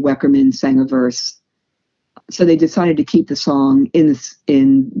also Dave Weckerman sang a verse. So they decided to keep the song in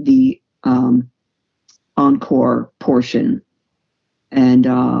the encore portion.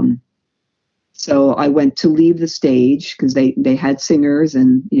 And so I went to leave the stage because they had singers,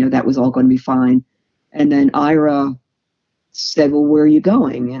 and that was all going to be fine. And then Ira said, "Well, where are you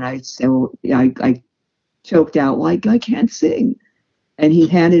going?" And I said, "Well, I choked out, well, I can't sing." And he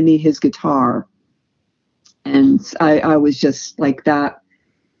handed me his guitar. And I was just like that.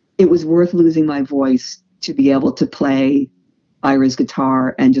 It was worth losing my voice to be able to play Ira's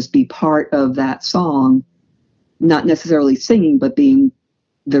guitar and just be part of that song, not necessarily singing, but being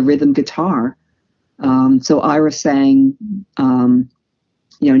the rhythm guitar. So Ira sang,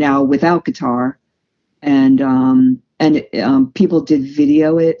 now without guitar, and people did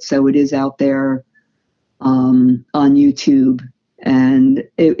video it, so it is out there on YouTube. And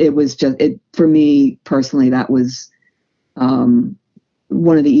it was just, for me personally, that was one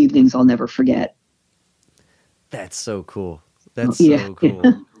of the evenings I'll never forget. That's so cool. That's so cool.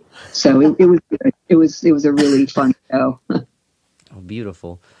 Yeah. So it was a really fun show. Oh,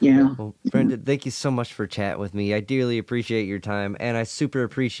 beautiful. Yeah. Well, Brenda, thank you so much for chatting with me. I dearly appreciate your time, and I super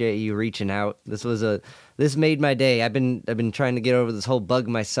appreciate you reaching out. This made my day. I've been trying to get over this whole bug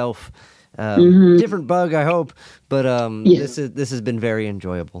myself. Different bug, I hope, but this has been very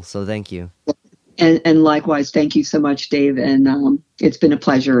enjoyable. So thank you. And likewise, thank you so much, Dave. And it's been a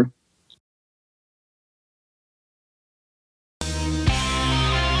pleasure.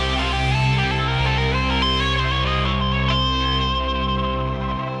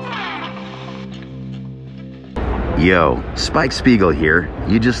 Yo, Spike Spiegel here.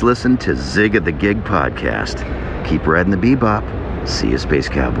 You just listened to Zig of the Gig podcast. Keep riding the bebop. See you, Space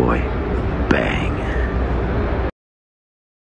Cowboy.